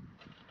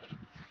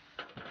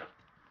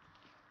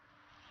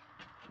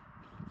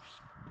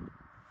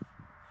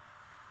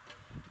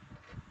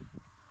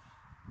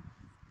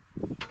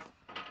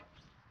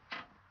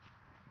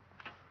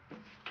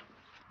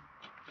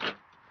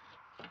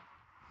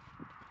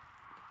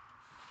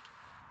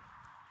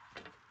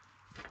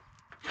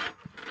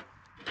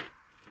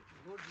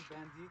گردی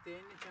بندی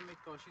اینه که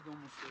مکاشی دو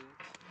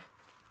مستوید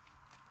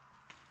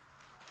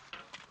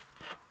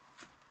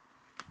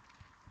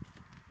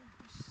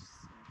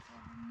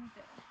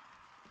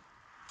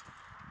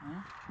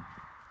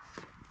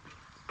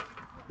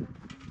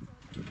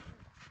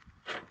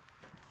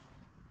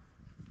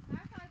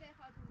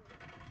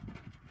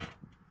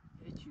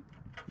هیچی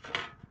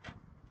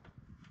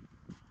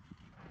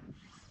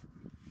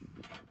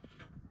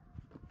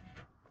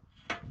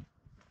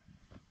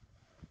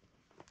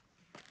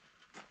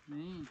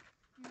مهین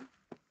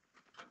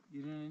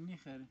ایرانی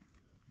خره نیست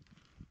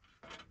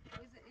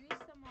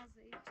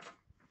مازه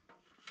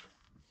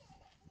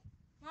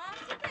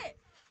ماسته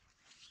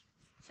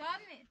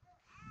شامل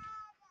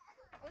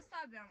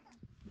آدم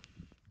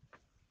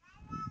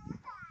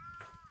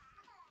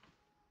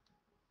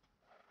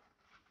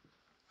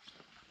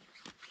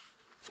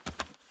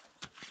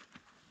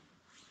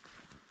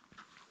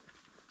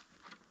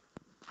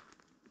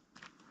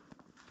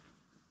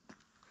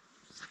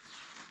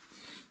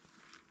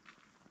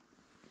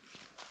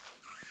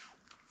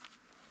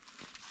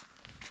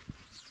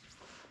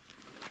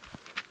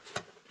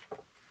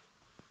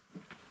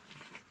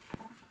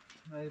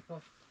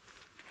marital.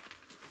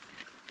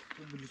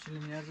 Bu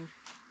lüçülüm nerede?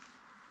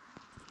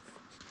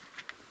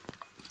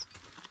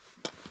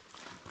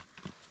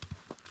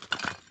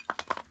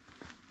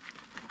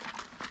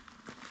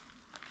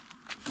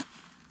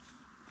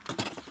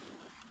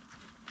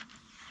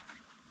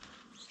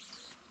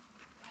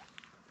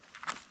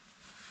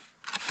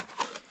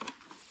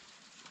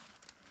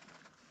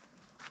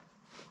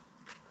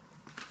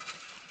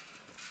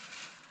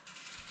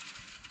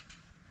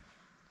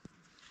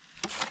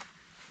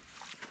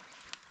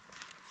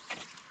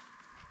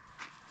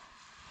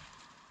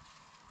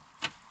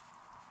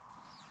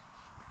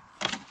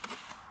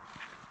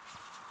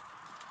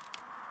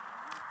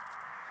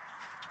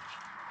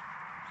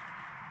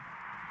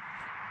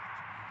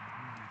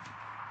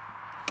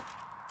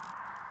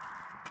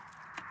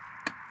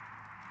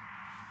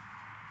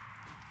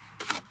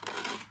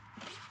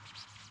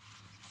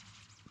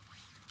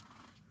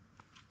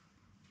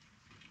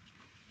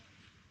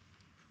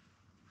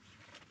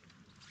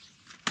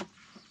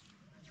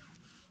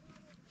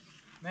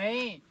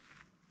 Mehin.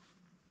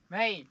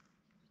 Mehin.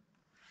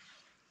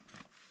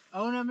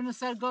 اونه من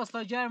سر گاز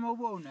تا جرم او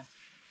بونه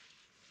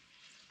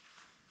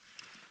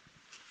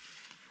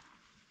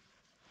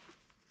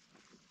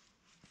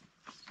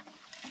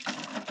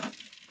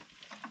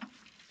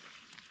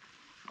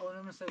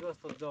اونه من سر گاز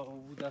تا داغ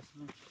او بود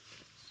اصلا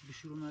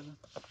بشور اومدم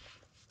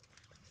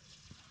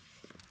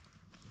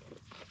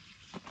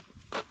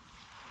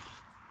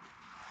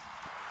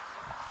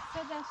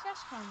صداشش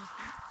خواهیم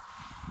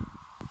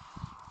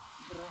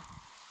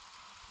برا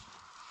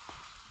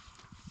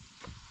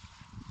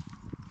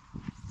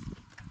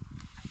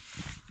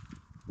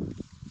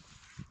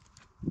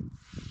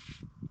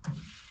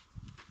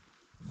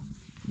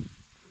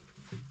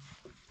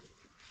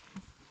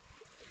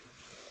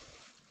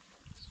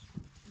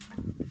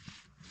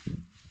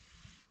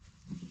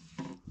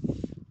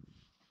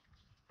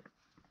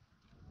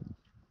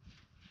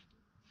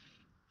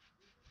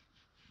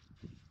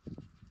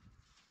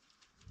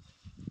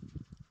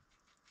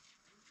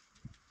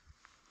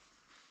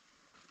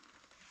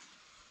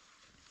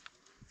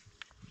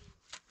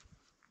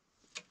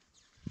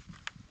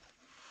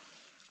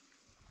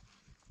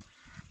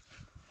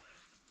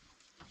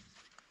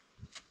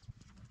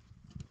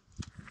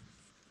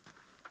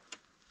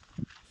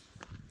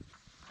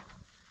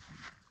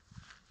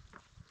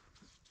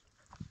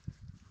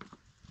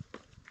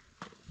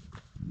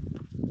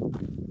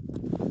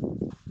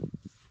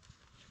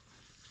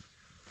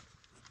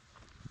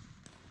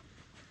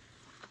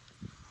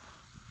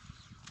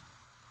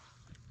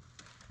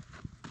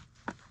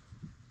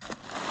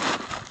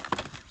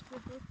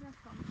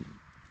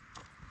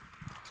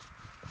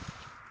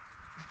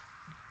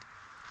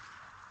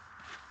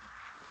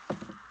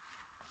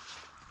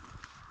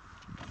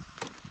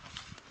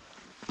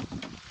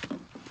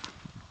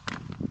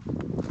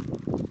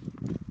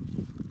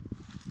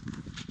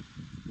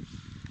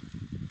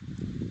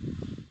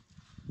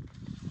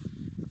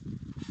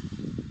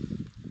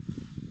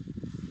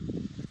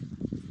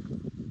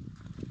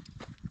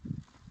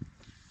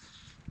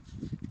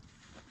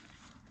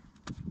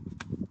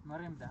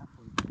مریم ده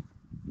فوی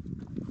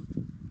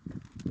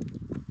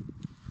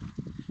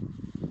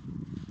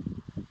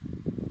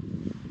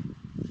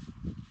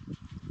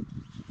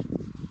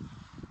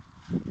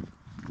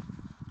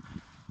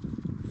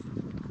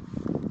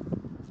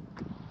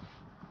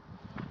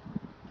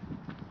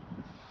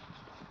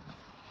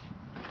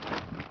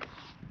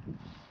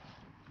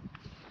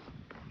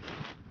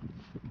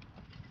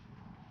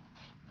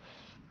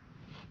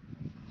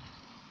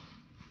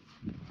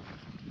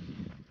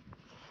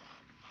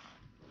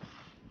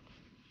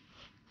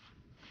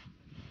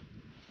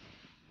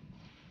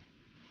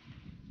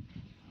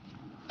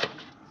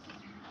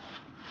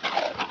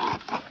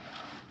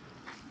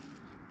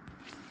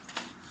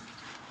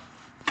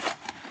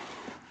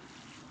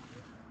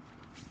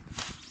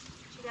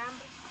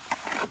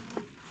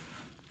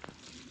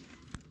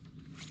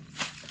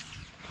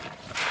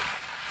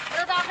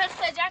برو داخل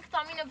سجک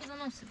تا اینو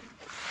بزنم سبیل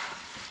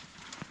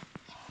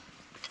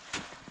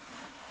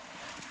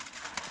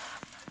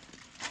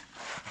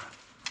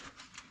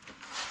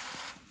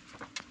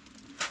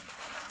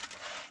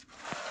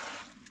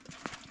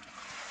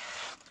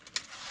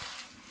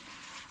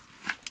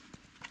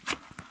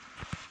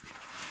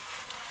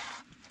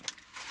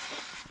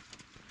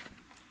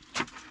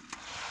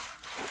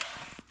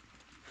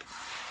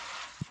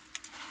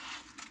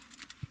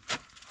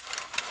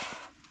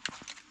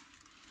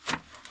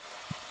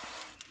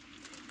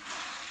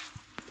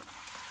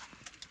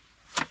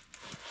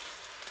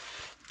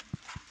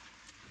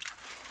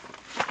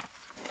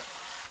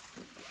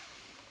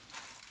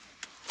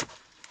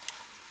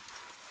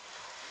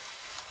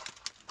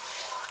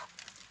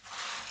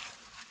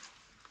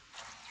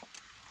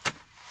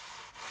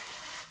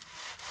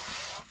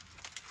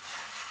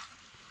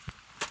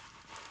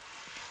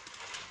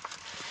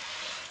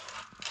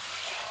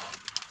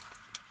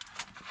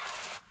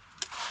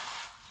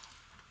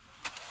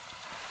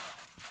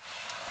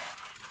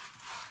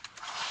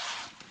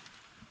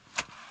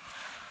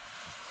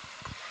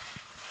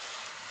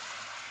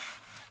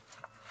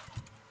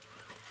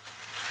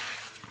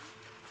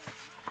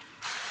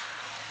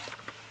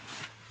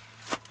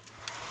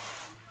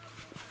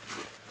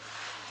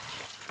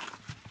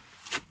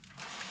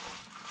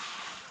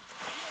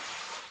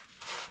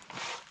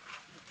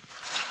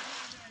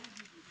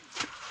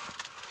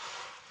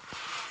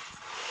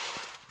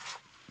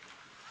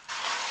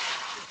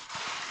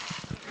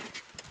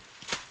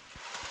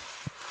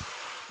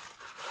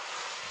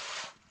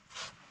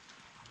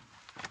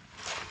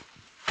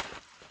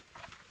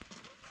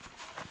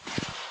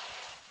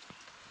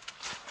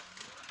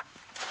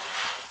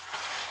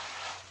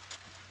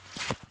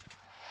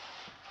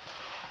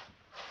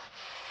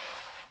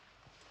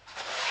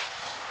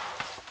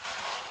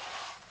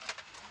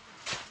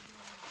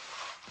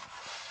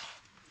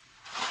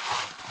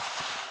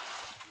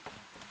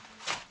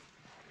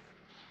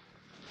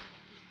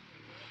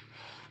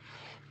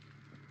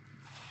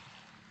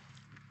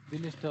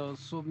دلش تا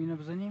صبح اینو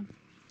بزنیم؟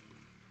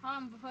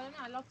 هم بفرمایید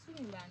علاق تو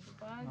می‌بندی.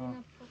 باید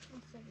اینا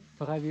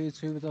فقط بیایید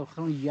سوی بتا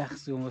بخورم یخ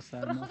سوم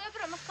سر برو ما. خدا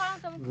برو مکانم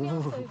تا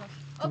می‌کنم سوی باش.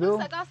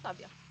 برو. آب سگاست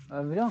بیا.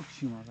 برام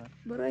کشیم آقا.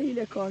 برای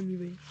هیله کار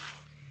میبینی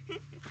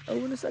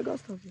اون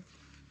سگاست بیا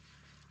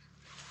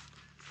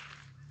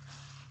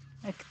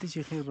اکتی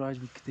چی خیلی راج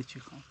بی کتی چی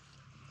خواهم.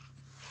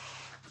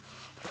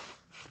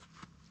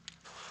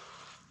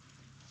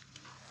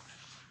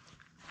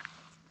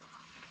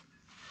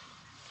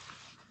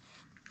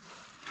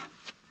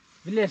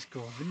 بلش کو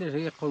بلش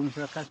هی قرمش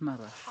را قش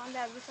مرة. آن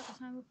در بیست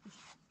قشنگ بپوش.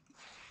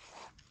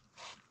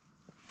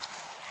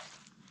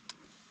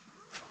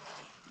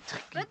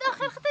 به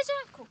داخل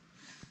خداجان کو.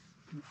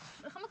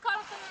 بخوام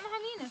کارم کنم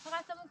همینه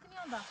فقط ممکنی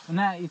آن داخل.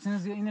 نه ایتن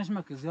زیاد اینش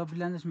مکو زیاد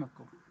بلندش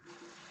مکو.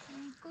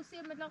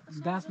 کوسی مدل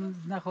قشنگ. دست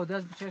نخود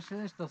دست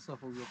بچشش تا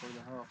صافو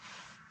بخورده ها.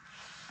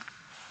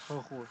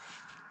 خود.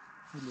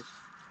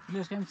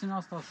 بلش که میتونه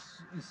از تا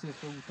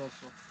سیفته بود تا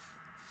صاف.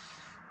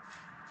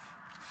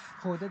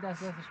 خوده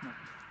دستش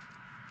مکو.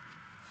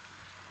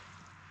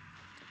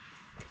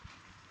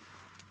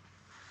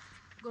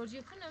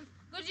 گرجی کنم.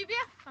 گرجی بیا.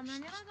 کاملا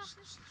نه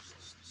داخل.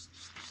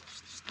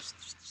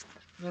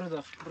 برو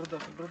داخل. بیا.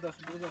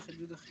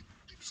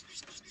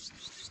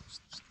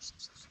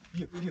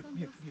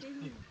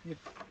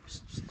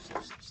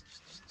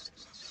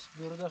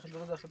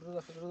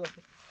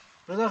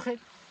 برو داخل.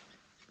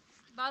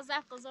 باز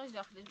زفت قضاش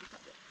داخلش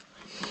بیتاره.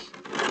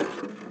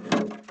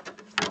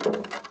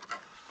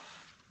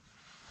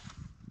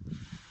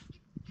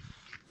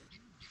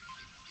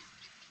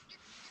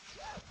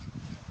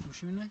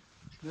 گوشی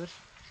بیار.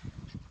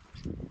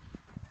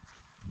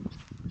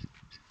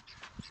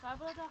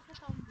 برو داخل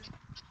تام بیا.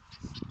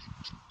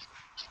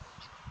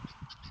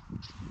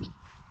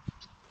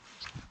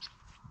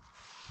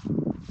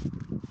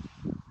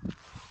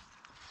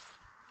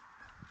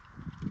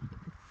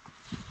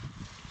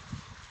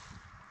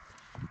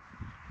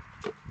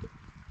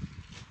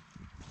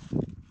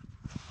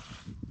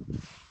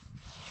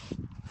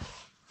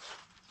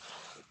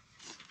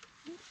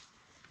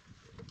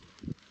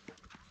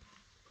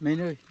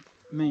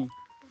 مین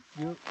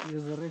یه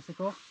ذره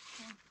سکو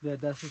بیا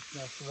دستش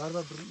دست غربا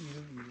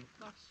ایرو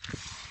باش.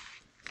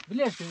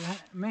 بلیش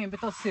مین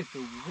بتا سفت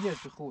بود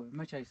بلیش خوبه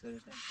ما چای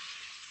سرش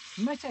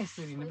ما چای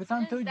سرینه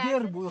بتام تو دیر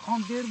بود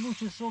خام دیر بود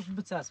چه صبح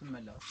بتسم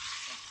ملا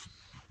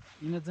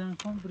اینا زن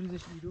کن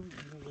بریزش ایرو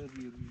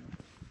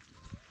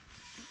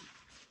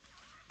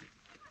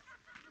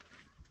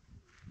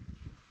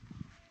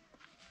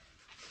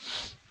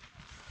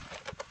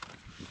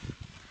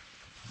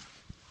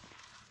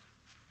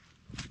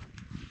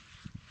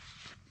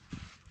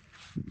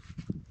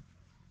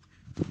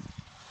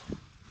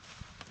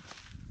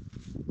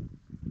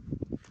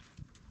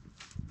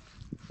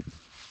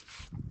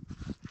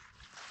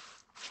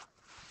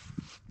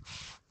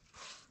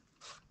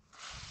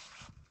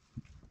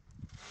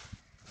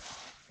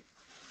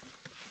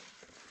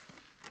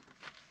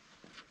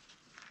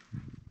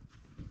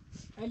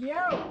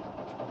اليوم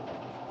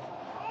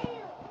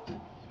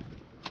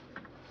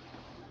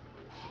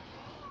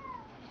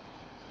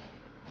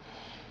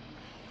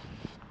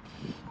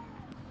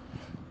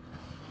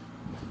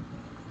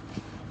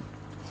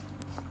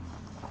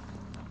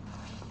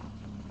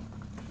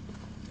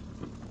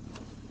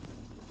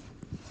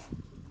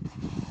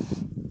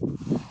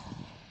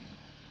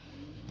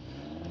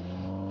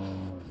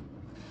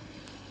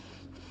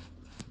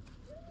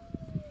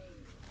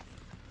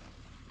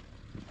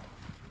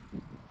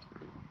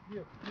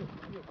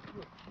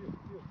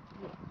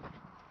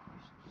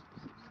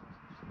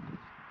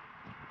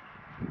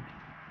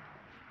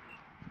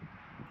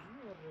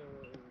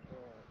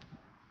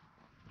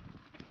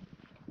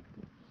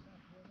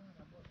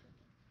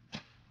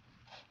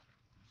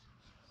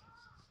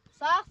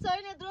ساخت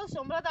ساین درست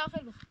شمرا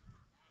داخل بخ.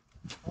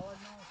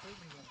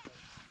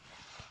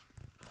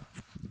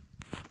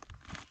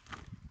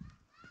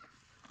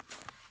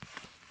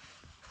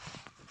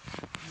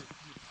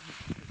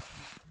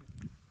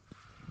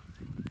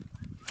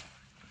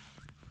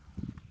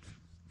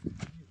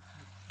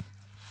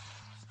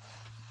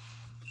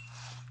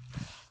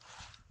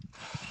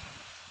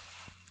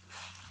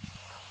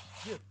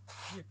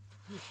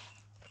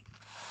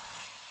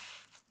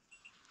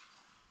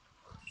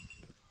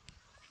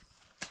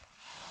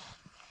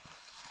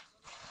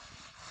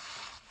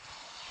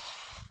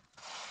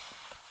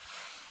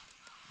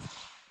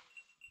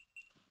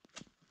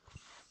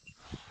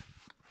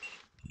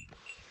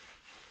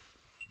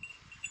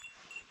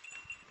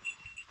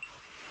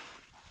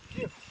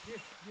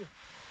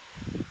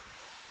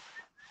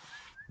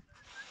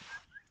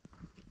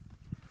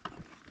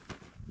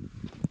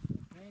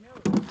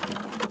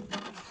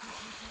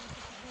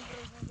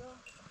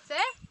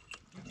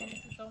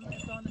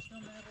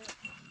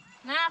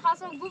 نه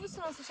خواستم گو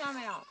بسنوسش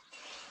هم